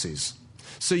proxies.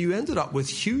 So you ended up with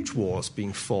huge wars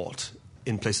being fought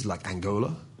in places like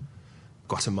Angola,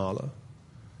 Guatemala,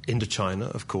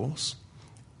 Indochina, of course.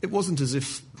 It wasn't as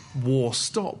if war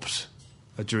stopped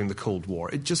during the Cold War.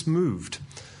 It just moved.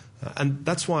 And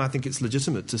that's why I think it's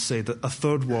legitimate to say that a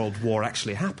Third World War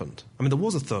actually happened. There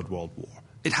was a Third World War.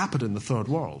 It happened in the Third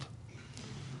World.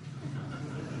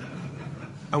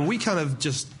 And we kind of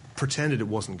just pretended it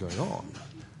wasn't going on.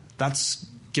 That's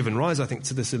given rise, I think,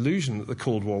 to this illusion that the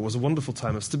Cold War was a wonderful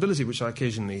time of stability, which I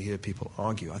occasionally hear people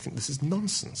argue. I think this is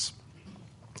nonsense.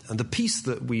 And the peace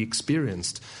that we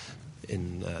experienced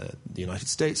in the United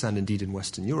States and indeed in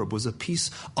Western Europe was a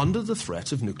peace under the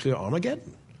threat of nuclear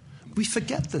Armageddon. We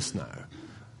forget this now.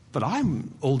 But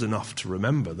I'm old enough to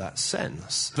remember that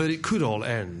sense that it could all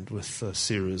end with a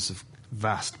series of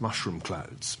vast mushroom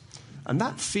clouds. And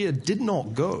that fear did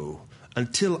not go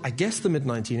until, I guess, the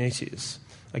mid-1980s,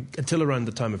 until around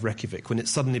the time of Reykjavik, when it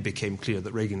suddenly became clear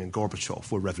that Reagan and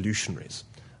Gorbachev were revolutionaries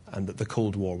and that the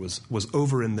Cold War was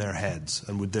over in their heads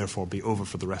and would therefore be over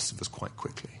for the rest of us quite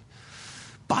quickly.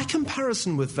 By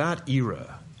comparison with that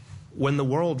era, when the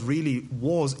world really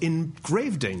was in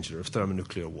grave danger of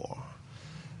thermonuclear war,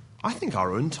 I think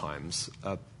our own times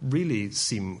really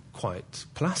seem quite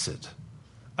placid.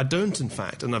 I don't, in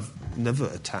fact, and I've never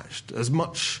attached as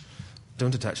much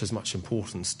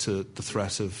importance to the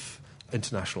threat of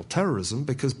international terrorism,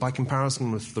 because by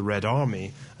comparison with the Red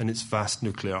Army and its vast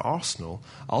nuclear arsenal,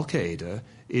 Al-Qaeda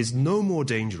is no more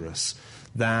dangerous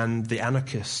than the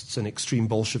anarchists and extreme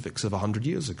Bolsheviks of 100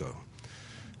 years ago.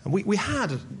 And we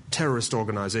had terrorist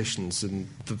organizations in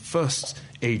the first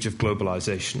age of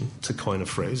globalization, to coin a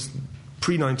phrase,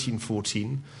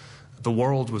 pre-1914. The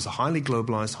world was a highly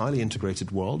globalized, highly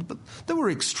integrated world, but there were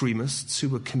extremists who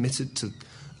were committed to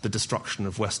the destruction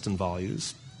of Western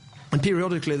values. And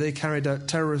periodically they carried out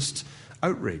terrorist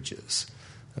outrages.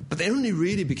 But they only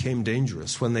really became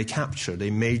dangerous when they captured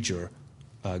a major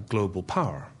global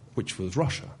power, which was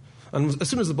Russia. And as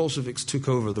soon as the Bolsheviks took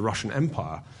over the Russian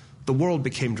Empire, the world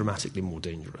became dramatically more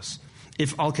dangerous.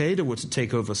 If Al-Qaeda were to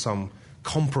take over some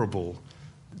comparable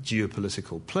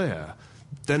geopolitical player,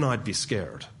 then I'd be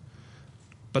scared.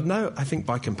 But now, I think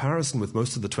by comparison with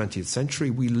most of the 20th century,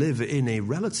 we live in a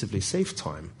relatively safe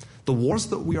time. The wars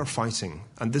that we are fighting,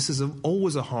 and this is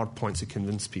always a hard point to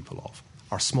convince people of,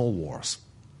 are small wars.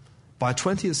 By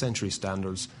 20th century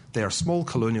standards, they are small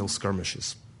colonial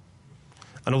skirmishes.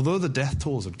 And although the death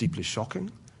tolls are deeply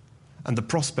shocking, and the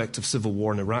prospect of civil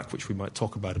war in Iraq, which we might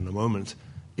talk about in a moment,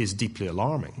 is deeply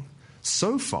alarming,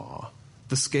 so far,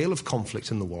 the scale of conflict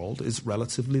in the world is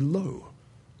relatively low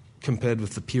compared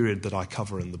with the period that I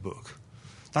cover in the book.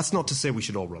 That's not to say we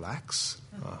should all relax.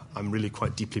 I'm really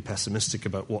quite deeply pessimistic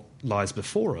about what lies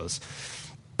before us.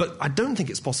 But I don't think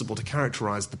it's possible to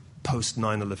characterize the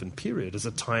post-9/11 period as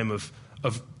a time of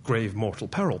grave mortal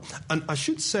peril. And I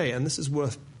should say, and this is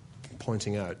worth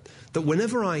pointing out, that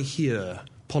whenever I hear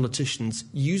politicians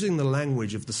using the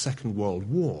language of the Second World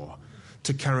War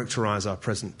to characterize our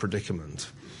present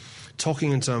predicament,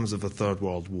 talking in terms of a Third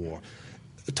World War,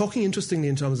 talking interestingly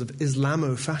in terms of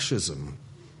Islamofascism,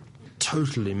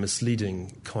 totally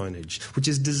misleading coinage, which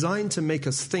is designed to make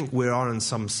us think we are in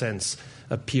some sense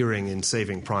appearing in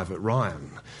Saving Private Ryan.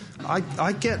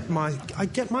 I get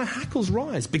my hackles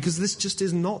rise, because this just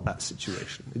is not that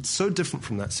situation. It's so different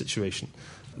from that situation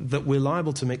that we're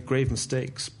liable to make grave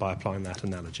mistakes by applying that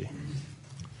analogy.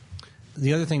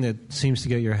 The other thing that seems to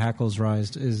get your hackles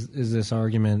raised is this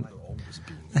argument. I've always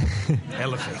been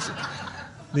elevated.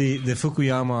 The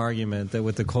Fukuyama argument that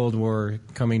with the Cold War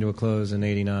coming to a close in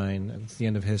 '89, it's the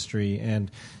end of history, and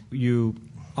you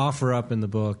offer up in the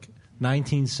book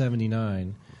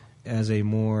 1979 as a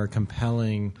more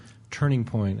compelling turning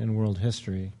point in world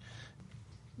history.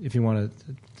 If you want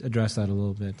to address that a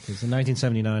little bit, because in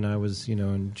 1979 I was,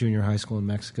 in junior high school in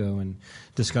Mexico and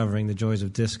discovering the joys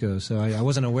of disco, so I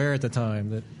wasn't aware at the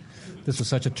time that this was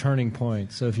such a turning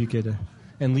point. So if you could,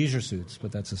 and leisure suits,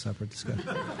 but that's a separate discussion.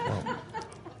 Well,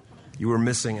 you were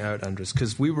missing out, Andrés,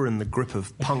 because we were in the grip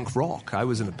of punk rock. I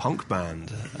was in a punk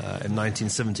band in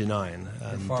 1979.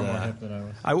 And, far more hip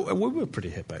than I was. We were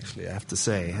pretty hip, actually, I have to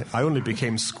say. I only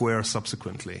became square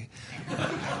subsequently.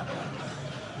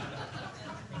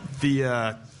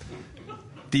 The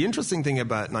interesting thing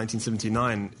about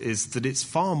 1979 is that it's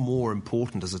far more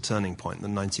important as a turning point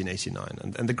than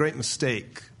 1989. And the great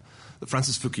mistake that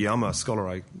Francis Fukuyama, a scholar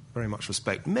I very much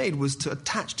respect, made was to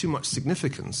attach too much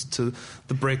significance to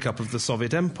the breakup of the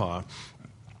Soviet Empire,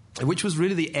 which was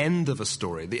really the end of a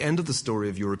story, the end of the story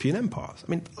of European empires. I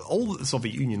mean, all that the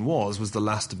Soviet Union was the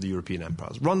last of the European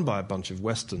empires, run by a bunch of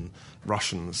Western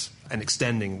Russians and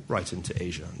extending right into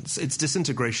Asia. Its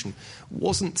disintegration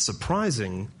wasn't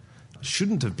surprising,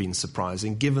 shouldn't have been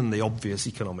surprising, given the obvious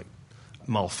economic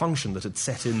malfunction that had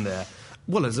set in there,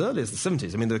 well, as early as the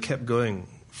 70s. I mean, they kept going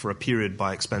for a period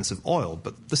by expensive oil,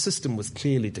 but the system was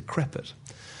clearly decrepit.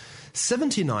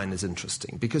 79 is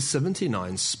interesting because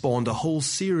 79 spawned a whole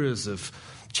series of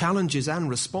challenges and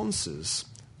responses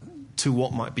to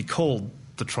what might be called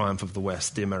the triumph of the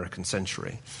West, the American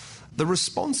century. The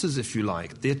responses, if you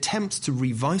like, the attempts to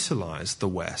revitalize the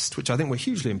West, which I think were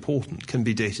hugely important, can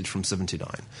be dated from 79.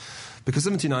 Because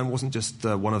 79 wasn't just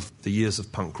one of the years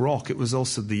of punk rock, it was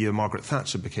also the year Margaret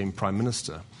Thatcher became Prime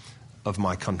Minister of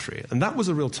my country. And that was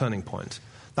a real turning point.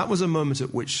 That was a moment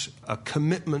at which a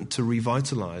commitment to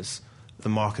revitalize the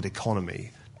market economy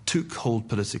took hold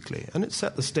politically, and it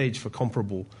set the stage for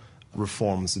comparable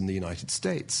reforms in the United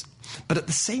States. But at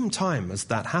the same time as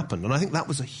that happened, and I think that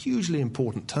was a hugely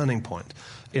important turning point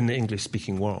in the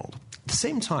English-speaking world, at the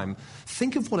same time,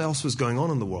 think of what else was going on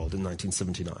in the world in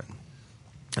 1979.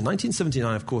 And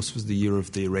 1979, of course, was the year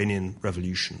of the Iranian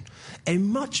Revolution, a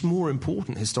much more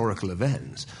important historical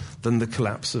event than the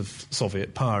collapse of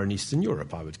Soviet power in Eastern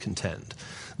Europe, I would contend.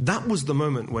 That was the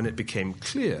moment when it became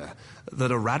clear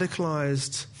that a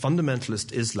radicalized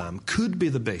fundamentalist Islam could be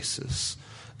the basis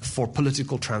for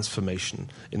political transformation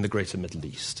in the greater Middle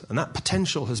East. And that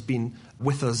potential has been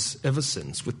with us ever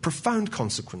since, with profound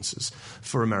consequences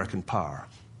for American power.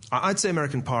 I'd say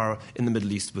American power in the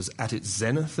Middle East was at its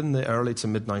zenith in the early to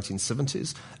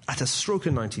mid-1970s. At a stroke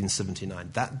in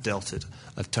 1979, that dealt it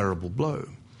a terrible blow.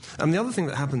 And the other thing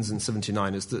that happens in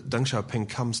 79 is that Deng Xiaoping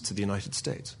comes to the United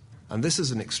States. And this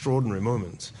is an extraordinary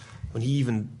moment when he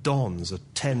even dons a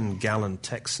 10-gallon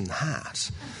Texan hat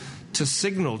to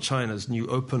signal China's new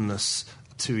openness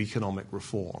to economic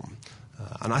reform.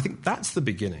 And I think that's the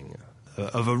beginning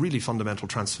of a really fundamental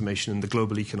transformation in the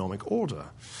global economic order.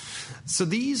 So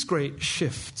these great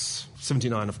shifts,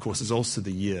 79, of course, is also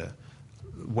the year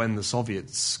when the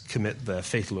Soviets commit their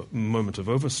fatal moment of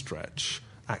overstretch,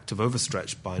 act of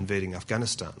overstretch by invading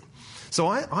Afghanistan. So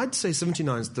I'd say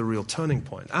 79 is the real turning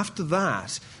point. After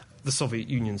that, the Soviet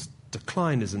Union's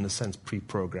decline is in a sense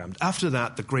pre-programmed. After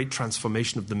that, the great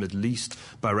transformation of the Middle East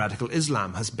by radical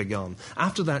Islam has begun.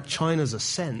 After that, China's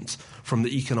ascent from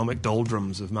the economic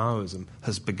doldrums of Maoism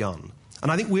has begun. And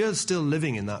I think we are still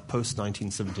living in that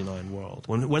post-1979 world.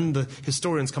 When the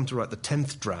historians come to write the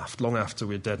 10th draft, long after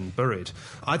we're dead and buried,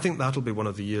 I think that'll be one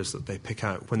of the years that they pick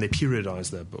out when they periodize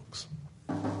their books.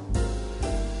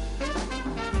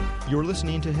 You're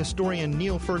listening to historian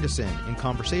Niall Ferguson in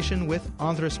conversation with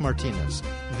Andrés Martinez.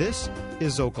 This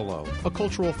is Zócalo, a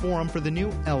cultural forum for the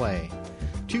new LA.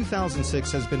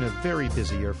 2006 has been a very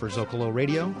busy year for Zócalo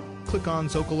Radio. Click on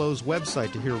Zócalo's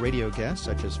website to hear radio guests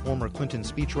such as former Clinton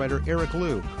speechwriter Eric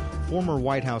Liu, former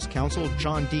White House counsel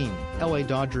John Dean, LA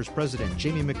Dodgers president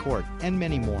Jamie McCourt, and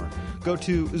many more. Go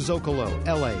to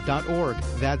ZócaloLA.org.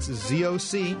 That's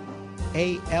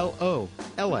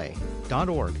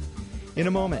ZOCALOLA.org. In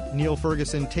a moment, Niall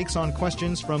Ferguson takes on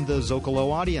questions from the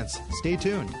Zócalo audience. Stay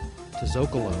tuned to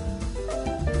Zócalo.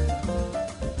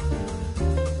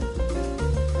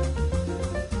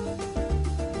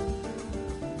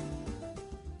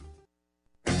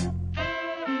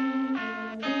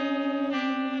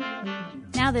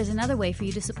 Now there's another way for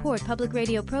you to support public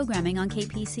radio programming on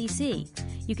KPCC.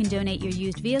 You can donate your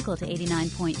used vehicle to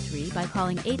 89.3 by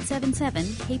calling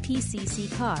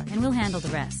 877-KPCC-CAR, and we'll handle the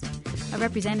rest. A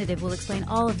representative will explain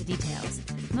all of the details.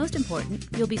 Most important,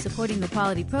 you'll be supporting the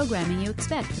quality programming you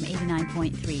expect from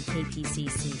 89.3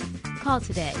 KPCC. Call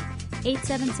today,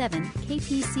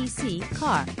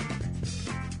 877-KPCC-CAR.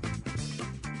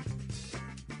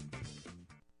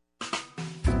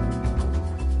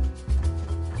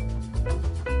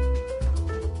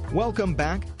 Welcome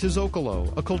back to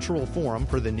Zócalo, a cultural forum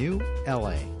for the new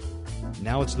LA.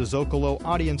 Now it's the Zócalo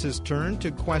audience's turn to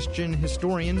question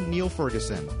historian Niall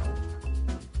Ferguson.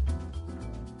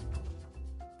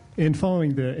 In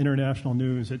following the international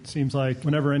news, it seems like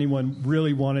whenever anyone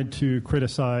really wanted to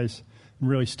criticize and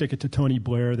really stick it to Tony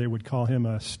Blair, they would call him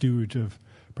a stooge of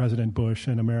President Bush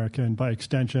and America, and by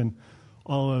extension,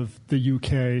 all of the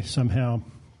UK somehow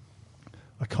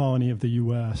a colony of the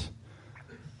U.S.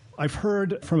 I've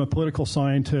heard from a political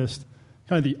scientist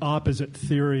kind of the opposite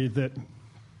theory that the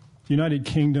United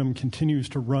Kingdom continues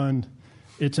to run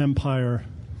its empire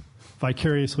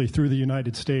vicariously through the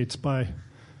United States by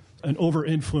an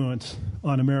over-influence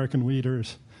on American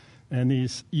leaders and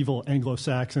these evil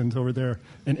Anglo-Saxons over there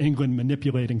in England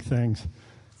manipulating things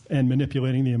and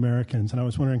manipulating the Americans. And I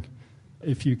was wondering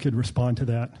if you could respond to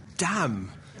that. Damn!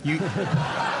 You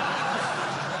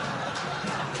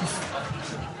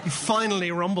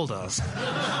finally rumbled us.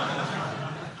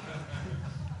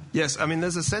 Yes, I mean,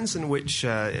 there's a sense in which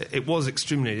it was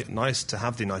extremely nice to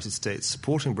have the United States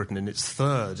supporting Britain in its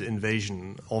third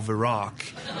invasion of Iraq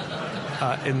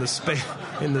in the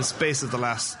space of the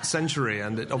last century,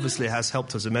 and it obviously has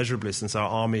helped us immeasurably since our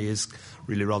army is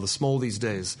really rather small these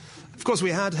days. Of course,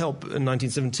 we had help in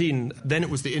 1917. Then it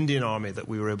was the Indian Army that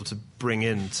we were able to bring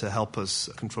in to help us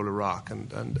control Iraq,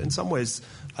 and in some ways,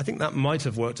 I think that might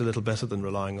have worked a little better than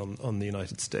relying on the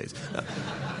United States.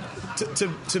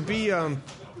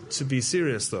 To be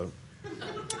serious, though,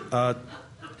 I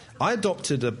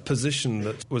adopted a position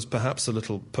that was perhaps a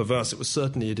little perverse. It was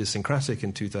certainly idiosyncratic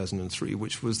in 2003,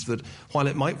 which was that while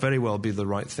it might very well be the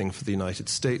right thing for the United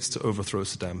States to overthrow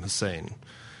Saddam Hussein,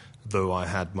 though I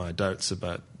had my doubts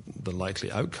about the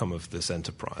likely outcome of this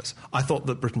enterprise, I thought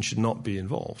that Britain should not be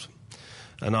involved.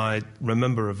 And I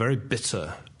remember a very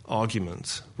bitter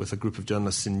argument with a group of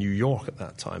journalists in New York at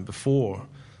that time, before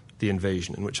the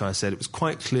invasion, in which I said it was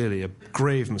quite clearly a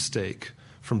grave mistake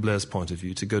from Blair's point of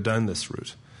view, to go down this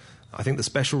route. I think the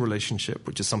special relationship,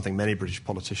 which is something many British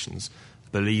politicians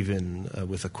believe in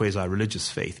with a quasi-religious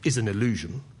faith, is an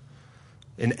illusion.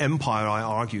 In Empire, I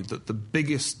argued that the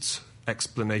biggest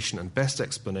explanation and best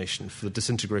explanation for the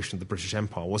disintegration of the British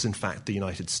Empire was, in fact, the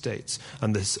United States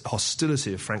and this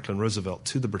hostility of Franklin Roosevelt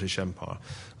to the British Empire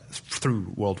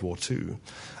through World War II.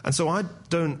 And so I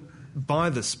don't buy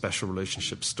this special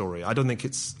relationship story. I don't think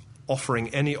it's offering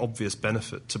any obvious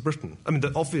benefit to Britain. I mean,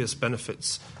 the obvious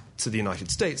benefits to the United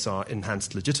States are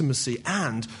enhanced legitimacy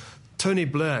and Tony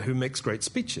Blair, who makes great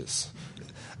speeches.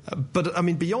 But, I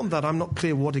mean, beyond that, I'm not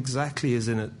clear what exactly is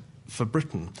in it for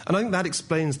Britain. And I think that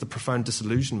explains the profound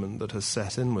disillusionment that has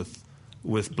set in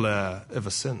with Blair ever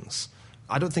since.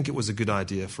 I don't think it was a good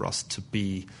idea for us to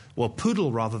be, well,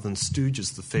 poodle rather than stooge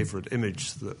is the favourite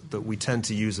image that we tend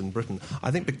to use in Britain.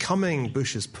 I think becoming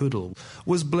Bush's poodle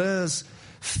was Blair's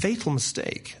fatal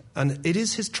mistake, and it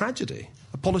is his tragedy.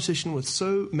 A politician with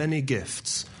so many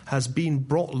gifts has been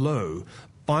brought low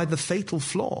by the fatal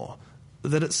flaw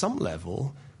that at some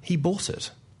level he bought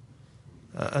it.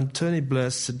 And Tony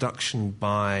Blair's seduction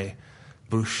by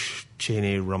Bush,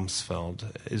 Cheney, Rumsfeld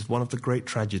is one of the great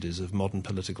tragedies of modern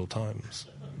political times.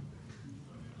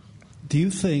 Do you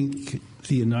think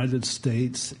the United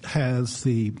States has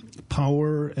the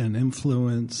power and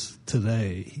influence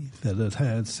today that it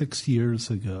had 6 years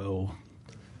ago?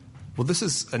 Well, this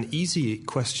is an easy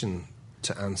question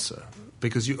to answer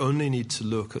because you only need to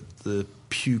look at the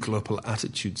Pew Global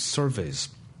Attitude surveys,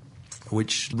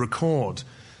 which record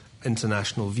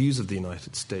international views of the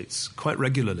United States quite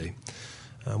regularly.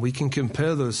 We can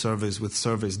compare those surveys with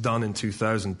surveys done in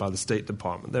 2000 by the State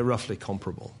Department. They're roughly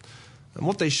comparable. And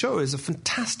what they show is a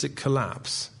fantastic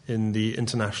collapse in the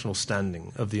international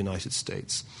standing of the United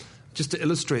States. Just to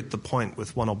illustrate the point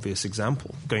with one obvious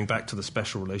example, going back to the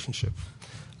special relationship.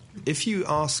 If you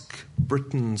ask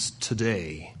Britons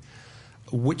today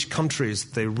which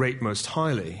countries they rate most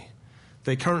highly,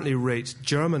 they currently rate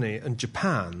Germany and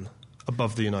Japan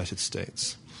above the United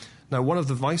States. Now, one of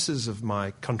the vices of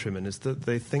my countrymen is that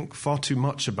they think far too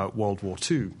much about World War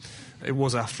II. It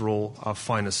was, after all, our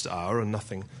finest hour, and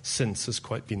nothing since has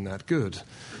quite been that good.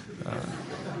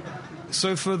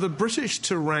 So for the British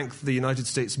to rank the United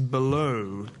States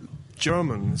below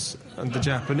Germans and the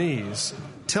Japanese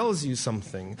tells you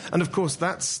something. And, of course,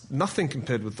 that's nothing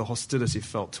compared with the hostility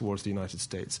felt towards the United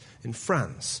States in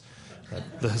France.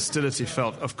 The hostility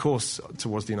felt, of course,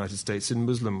 towards the United States in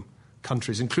Muslim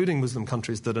countries, including Muslim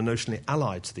countries that are notionally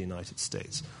allied to the United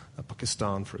States,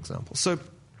 Pakistan, for example. So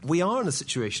we are in a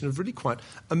situation of really quite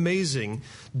amazing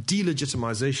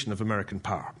delegitimization of American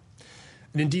power.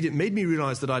 And indeed, it made me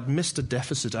realize that I'd missed a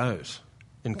deficit out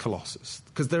in Colossus,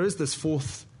 because there is this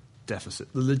fourth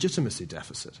deficit, the legitimacy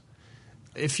deficit.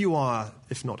 If you are,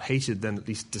 if not hated, then at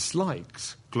least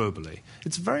disliked globally,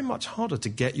 it's very much harder to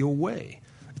get your way.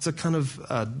 It's a kind of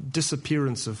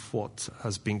disappearance of what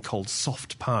has been called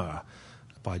soft power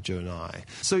by Joe Nye.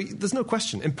 So there's no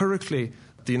question. Empirically,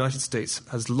 the United States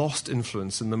has lost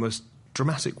influence in the most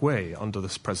dramatic way under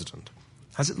this president.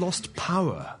 Has it lost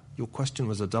power? Your question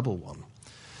was a double one.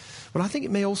 Well, I think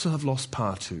it may also have lost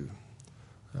power too.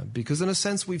 Because in a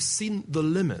sense, we've seen the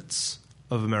limits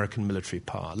of American military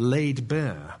power laid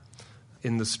bare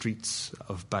in the streets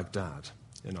of Baghdad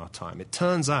in our time. It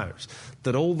turns out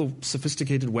that all the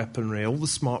sophisticated weaponry, all the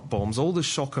smart bombs, all the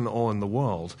shock and awe in the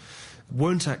world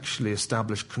won't actually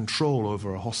establish control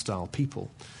over a hostile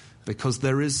people, because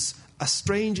there is a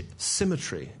strange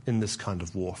symmetry in this kind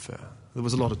of warfare. There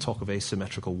was a lot of talk of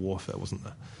asymmetrical warfare, wasn't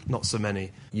there? Not so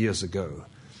many years ago.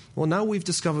 Well, now we've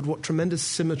discovered what tremendous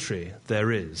symmetry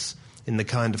there is in the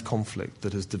kind of conflict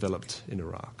that has developed in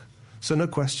Iraq. So no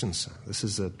question, sir, this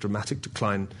is a dramatic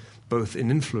decline both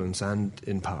in influence and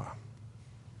in power.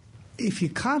 If you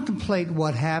contemplate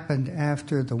what happened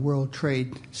after the World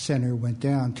Trade Center went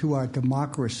down to our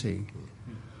democracy,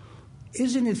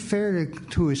 isn't it fair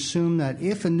to assume that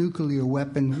if a nuclear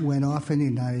weapon went off in the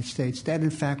United States, that in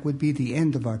fact would be the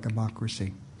end of our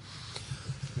democracy?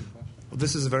 Well,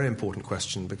 this is a very important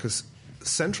question, because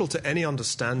central to any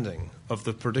understanding of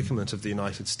the predicament of the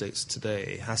United States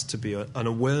today has to be an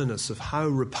awareness of how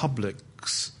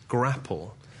republics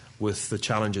grapple with the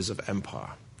challenges of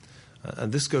empire.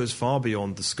 And this goes far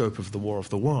beyond the scope of the War of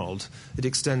the World. It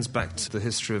extends back to the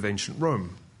history of ancient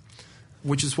Rome,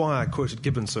 which is why I quoted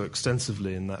Gibbon so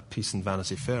extensively in that piece in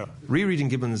Vanity Fair. Rereading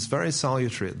Gibbon is very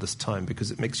salutary at this time because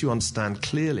it makes you understand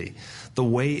clearly the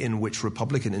way in which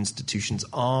republican institutions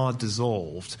are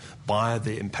dissolved by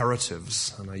the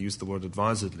imperatives, and I use the word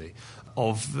advisedly,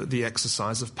 of the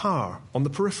exercise of power on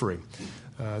the periphery.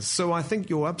 So I think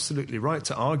you're absolutely right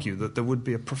to argue that there would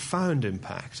be a profound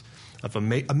impact of a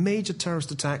major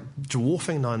terrorist attack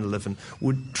dwarfing 9/11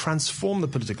 would transform the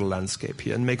political landscape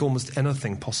here and make almost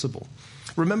anything possible.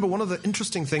 Remember, one of the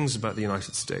interesting things about the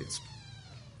United States,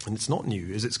 and it's not new,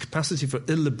 is its capacity for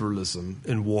illiberalism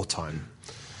in wartime.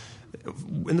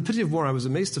 In the Pity of War, I was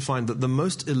amazed to find that the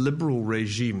most illiberal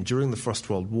regime during the First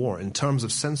World War, in terms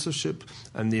of censorship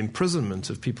and the imprisonment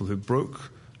of people who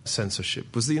broke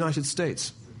censorship, was the United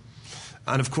States.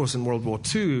 And of course, in World War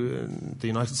II, the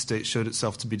United States showed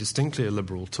itself to be distinctly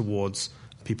illiberal towards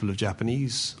people of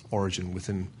Japanese origin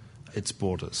within its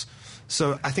borders.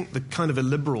 So I think the kind of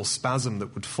illiberal spasm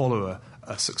that would follow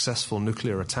a successful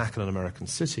nuclear attack in an American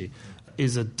city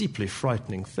is a deeply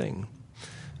frightening thing.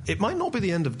 It might not be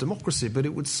the end of democracy, but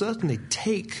it would certainly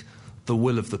take the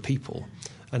will of the people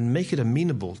and make it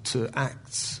amenable to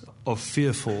acts of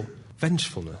fearful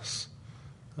vengefulness.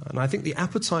 And I think the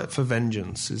appetite for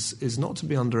vengeance is not to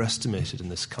be underestimated in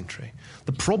this country.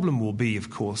 The problem will be, of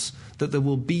course, that there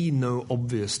will be no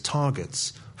obvious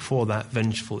targets for that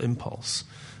vengeful impulse.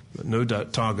 But no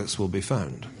doubt targets will be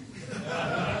found.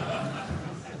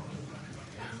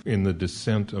 In The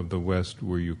Descent of the West,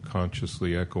 were you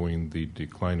consciously echoing The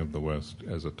Decline of the West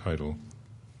as a title?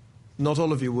 Not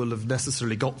all of you will have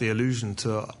necessarily got the allusion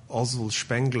to Oswald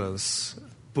Spengler's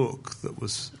book that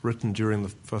was written during the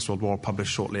First World War,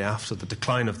 published shortly after, The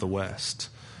Decline of the West.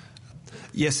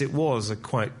 Yes, it was a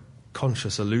quite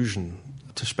conscious allusion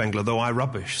to Spengler, though I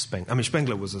rubbish Spengler. I mean,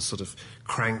 Spengler was a sort of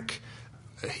crank.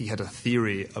 He had a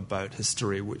theory about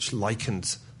history which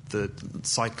likened the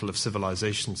cycle of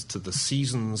civilizations to the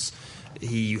seasons.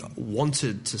 He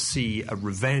wanted to see a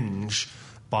revenge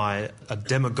by a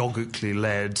demagogically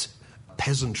led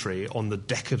peasantry on the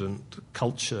decadent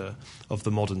culture of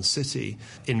the modern city.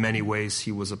 In many ways,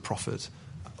 he was a prophet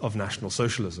of National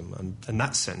Socialism, and in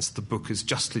that sense, the book is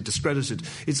justly discredited.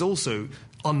 It's also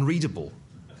unreadable.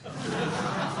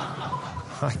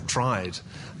 I tried.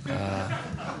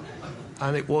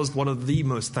 And it was one of the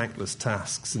most thankless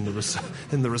tasks in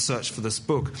the research for this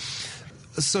book.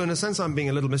 So in a sense, I'm being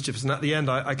a little mischievous. And at the end,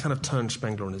 I kind of turned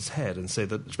Spengler on his head and say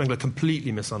that Spengler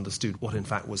completely misunderstood what in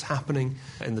fact was happening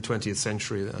in the 20th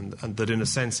century, and that in a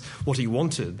sense, what he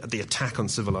wanted, the attack on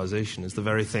civilization, is the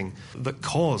very thing that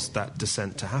caused that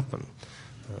descent to happen.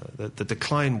 The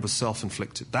decline was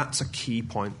self-inflicted. That's a key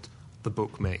point the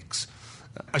book makes.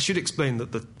 I should explain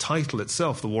that the title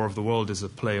itself, The War of the World, is a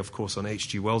play, of course, on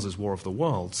H.G. Wells's War of the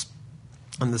Worlds.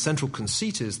 And the central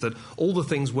conceit is that all the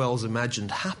things Wells imagined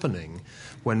happening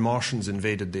when Martians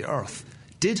invaded the Earth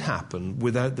did happen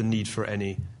without the need for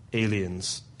any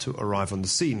aliens to arrive on the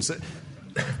scene. So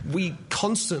we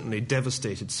constantly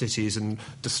devastated cities and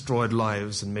destroyed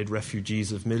lives and made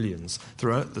refugees of millions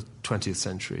throughout the 20th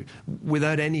century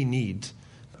without any need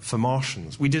for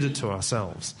Martians. We did it to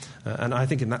ourselves. And I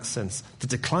think in that sense, the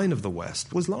decline of the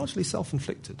West was largely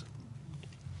self-inflicted.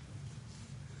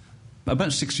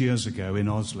 About 6 years ago in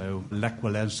Oslo, Lech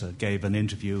Walesa gave an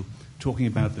interview talking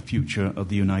about the future of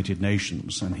the United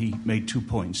Nations, and he made 2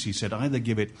 points. He said either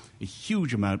give it a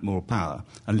huge amount more power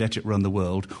and let it run the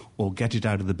world, or get it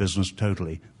out of the business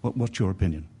totally. What's your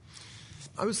opinion?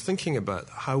 I was thinking about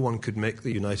how one could make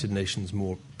the United Nations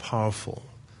more powerful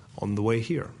on the way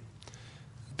here.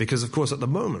 Because, of course, at the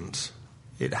moment,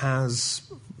 it has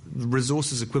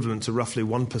resources equivalent to roughly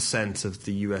 1% of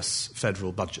the US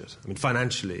federal budget. I mean,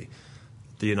 financially,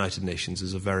 the United Nations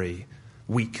is a very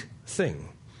weak thing.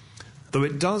 Though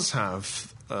it does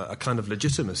have a kind of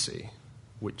legitimacy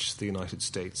which the United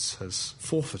States has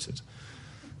forfeited.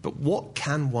 But what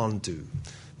can one do?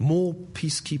 More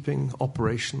peacekeeping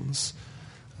operations?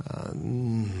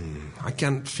 I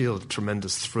can't feel a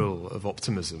tremendous thrill of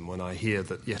optimism when I hear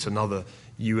that yet another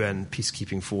UN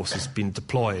peacekeeping force has been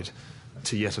deployed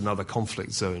to yet another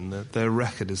conflict zone. Their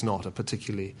record is not a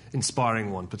particularly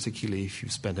inspiring one, particularly if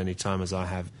you've spent any time, as I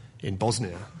have, in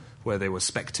Bosnia, where they were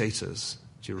spectators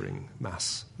during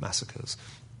mass massacres.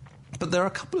 But there are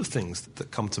a couple of things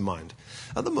that come to mind.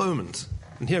 At the moment,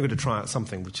 and here I'm going to try out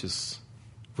something which is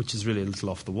really a little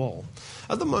off the wall.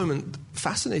 At the moment,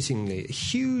 fascinatingly,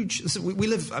 we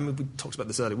live, I mean, we talked about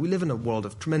this earlier, we live in a world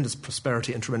of tremendous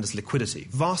prosperity and tremendous liquidity.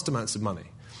 Vast amounts of money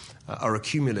are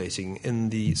accumulating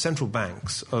in the central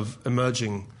banks of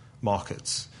emerging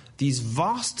markets. These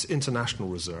vast international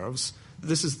reserves,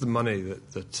 this is the money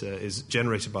that is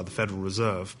generated by the Federal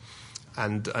Reserve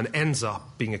and ends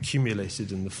up being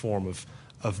accumulated in the form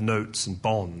of notes and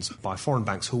bonds by foreign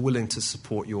banks who are willing to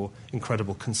support your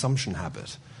incredible consumption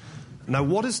habit. Now,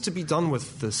 what is to be done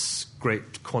with this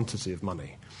great quantity of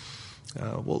money?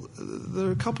 Well, there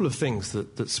are a couple of things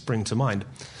that spring to mind.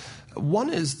 One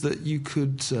is that you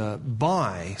could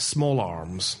buy small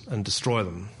arms and destroy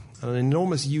them an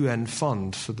enormous UN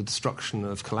fund for the destruction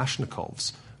of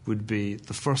Kalashnikovs would be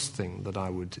the first thing that I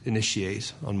would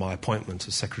initiate on my appointment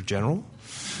as Secretary General.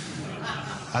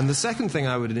 And the second thing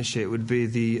I would initiate would be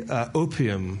the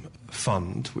opium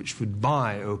fund, which would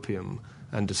buy opium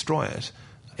and destroy it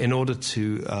in order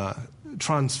to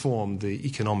transform the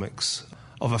economics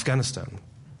of Afghanistan.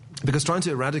 Because trying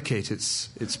to eradicate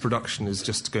its production is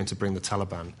just going to bring the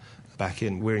Taliban back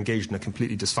in. We're engaged in a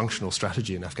completely dysfunctional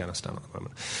strategy in Afghanistan at the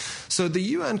moment. So the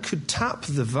UN could tap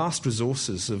the vast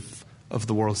resources of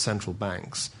the world's central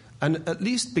banks and at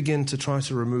least begin to try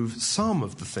to remove some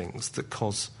of the things that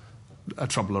cause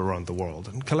trouble around the world.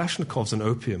 And Kalashnikovs and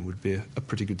opium would be a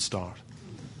pretty good start.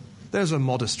 There's a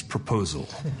modest proposal.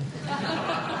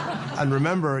 And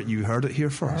remember, you heard it here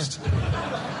first.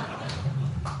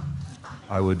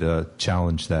 I would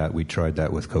challenge that. We tried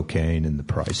that with cocaine, and the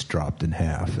price dropped in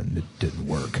half, and it didn't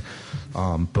work.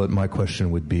 But my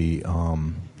question would be,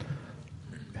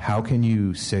 how can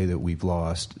you say that we've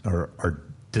lost, or our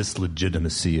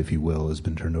dislegitimacy, if you will, has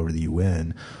been turned over to the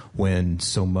UN, when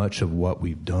so much of what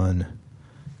we've done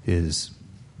is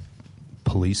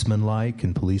policeman-like,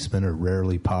 and policemen are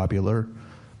rarely popular?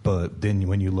 But then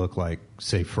when you look like,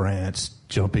 say, France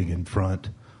jumping in front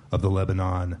of the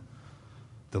Lebanese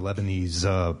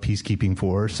peacekeeping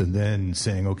force, and then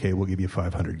saying, okay, we'll give you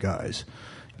 500 guys.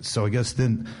 So I guess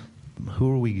then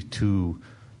who are we to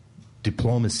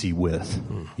diplomacy with,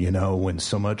 when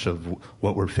so much of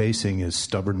what we're facing is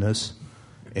stubbornness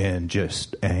and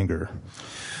just anger?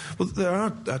 Well, there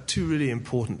are two really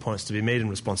important points to be made in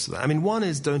response to that. I mean, one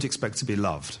is don't expect to be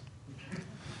loved.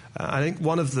 I think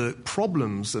one of the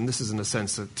problems, and this is in a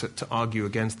sense to argue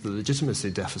against the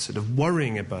legitimacy deficit of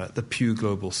worrying about the Pew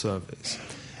Global Surveys,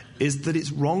 is that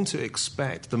it's wrong to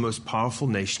expect the most powerful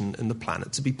nation in the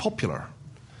planet to be popular.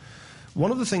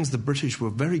 One of the things the British were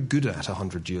very good at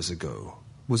 100 years ago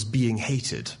was being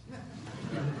hated.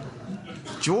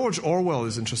 George Orwell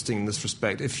is interesting in this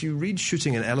respect. If you read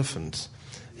Shooting an Elephant,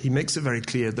 he makes it very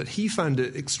clear that he found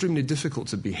it extremely difficult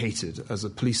to be hated as a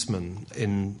policeman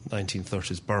in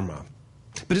 1930s Burma.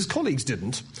 But his colleagues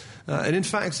didn't. And in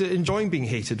fact, enjoying being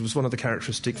hated was one of the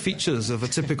characteristic features of a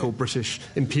typical British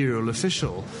imperial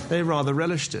official. They rather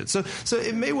relished it. So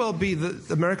it may well be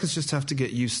that Americans just have to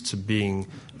get used to being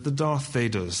the Darth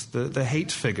Vaders, the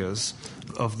hate figures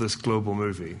of this global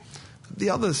movie. The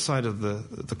other side of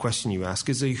the question you ask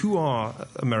is who are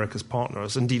America's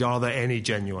partners? Indeed, are there any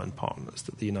genuine partners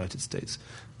that the United States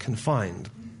can find?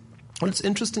 Well, it's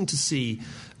interesting to see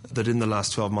that in the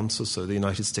last 12 months or so, the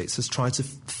United States has tried to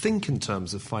think in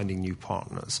terms of finding new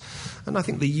partners. And I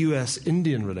think the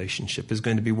US-Indian relationship is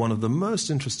going to be one of the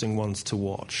most interesting ones to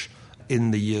watch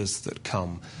in the years that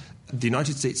come. The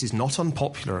United States is not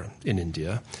unpopular in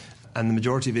India, and the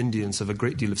majority of Indians have a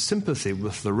great deal of sympathy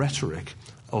with the rhetoric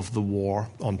of the war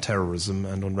on terrorism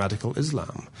and on radical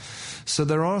Islam. So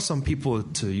there are some people,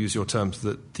 to use your terms,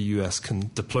 that the US can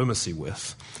diplomacy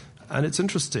with. And it's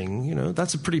interesting,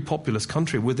 that's a pretty populous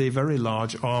country with a very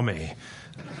large army.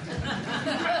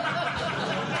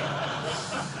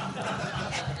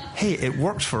 Hey, it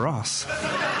worked for us.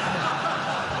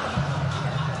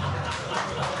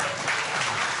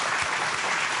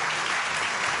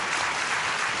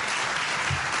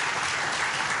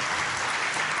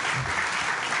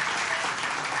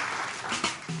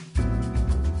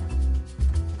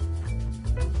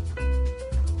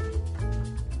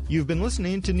 You've been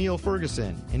listening to Niall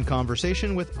Ferguson in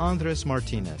conversation with Andrés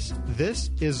Martinez. This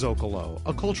is Zócalo,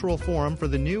 a cultural forum for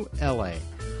the new LA.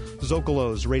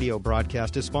 Zócalo's radio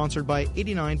broadcast is sponsored by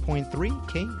 89.3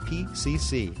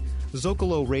 KPCC.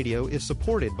 Zócalo Radio is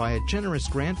supported by a generous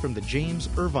grant from the James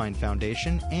Irvine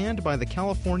Foundation and by the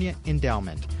California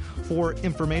Endowment. For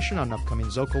information on upcoming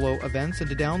Zócalo events and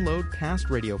to download past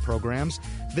radio programs,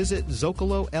 visit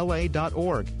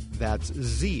zocalola.org. That's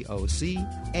ZOCALO.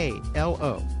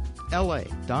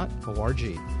 LA.org.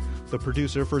 The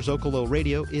producer for Zócalo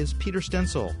Radio is Peter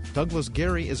Stenzel. Douglas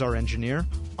Gary is our engineer.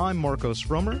 I'm Marcos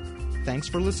Fromer. Thanks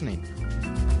for listening.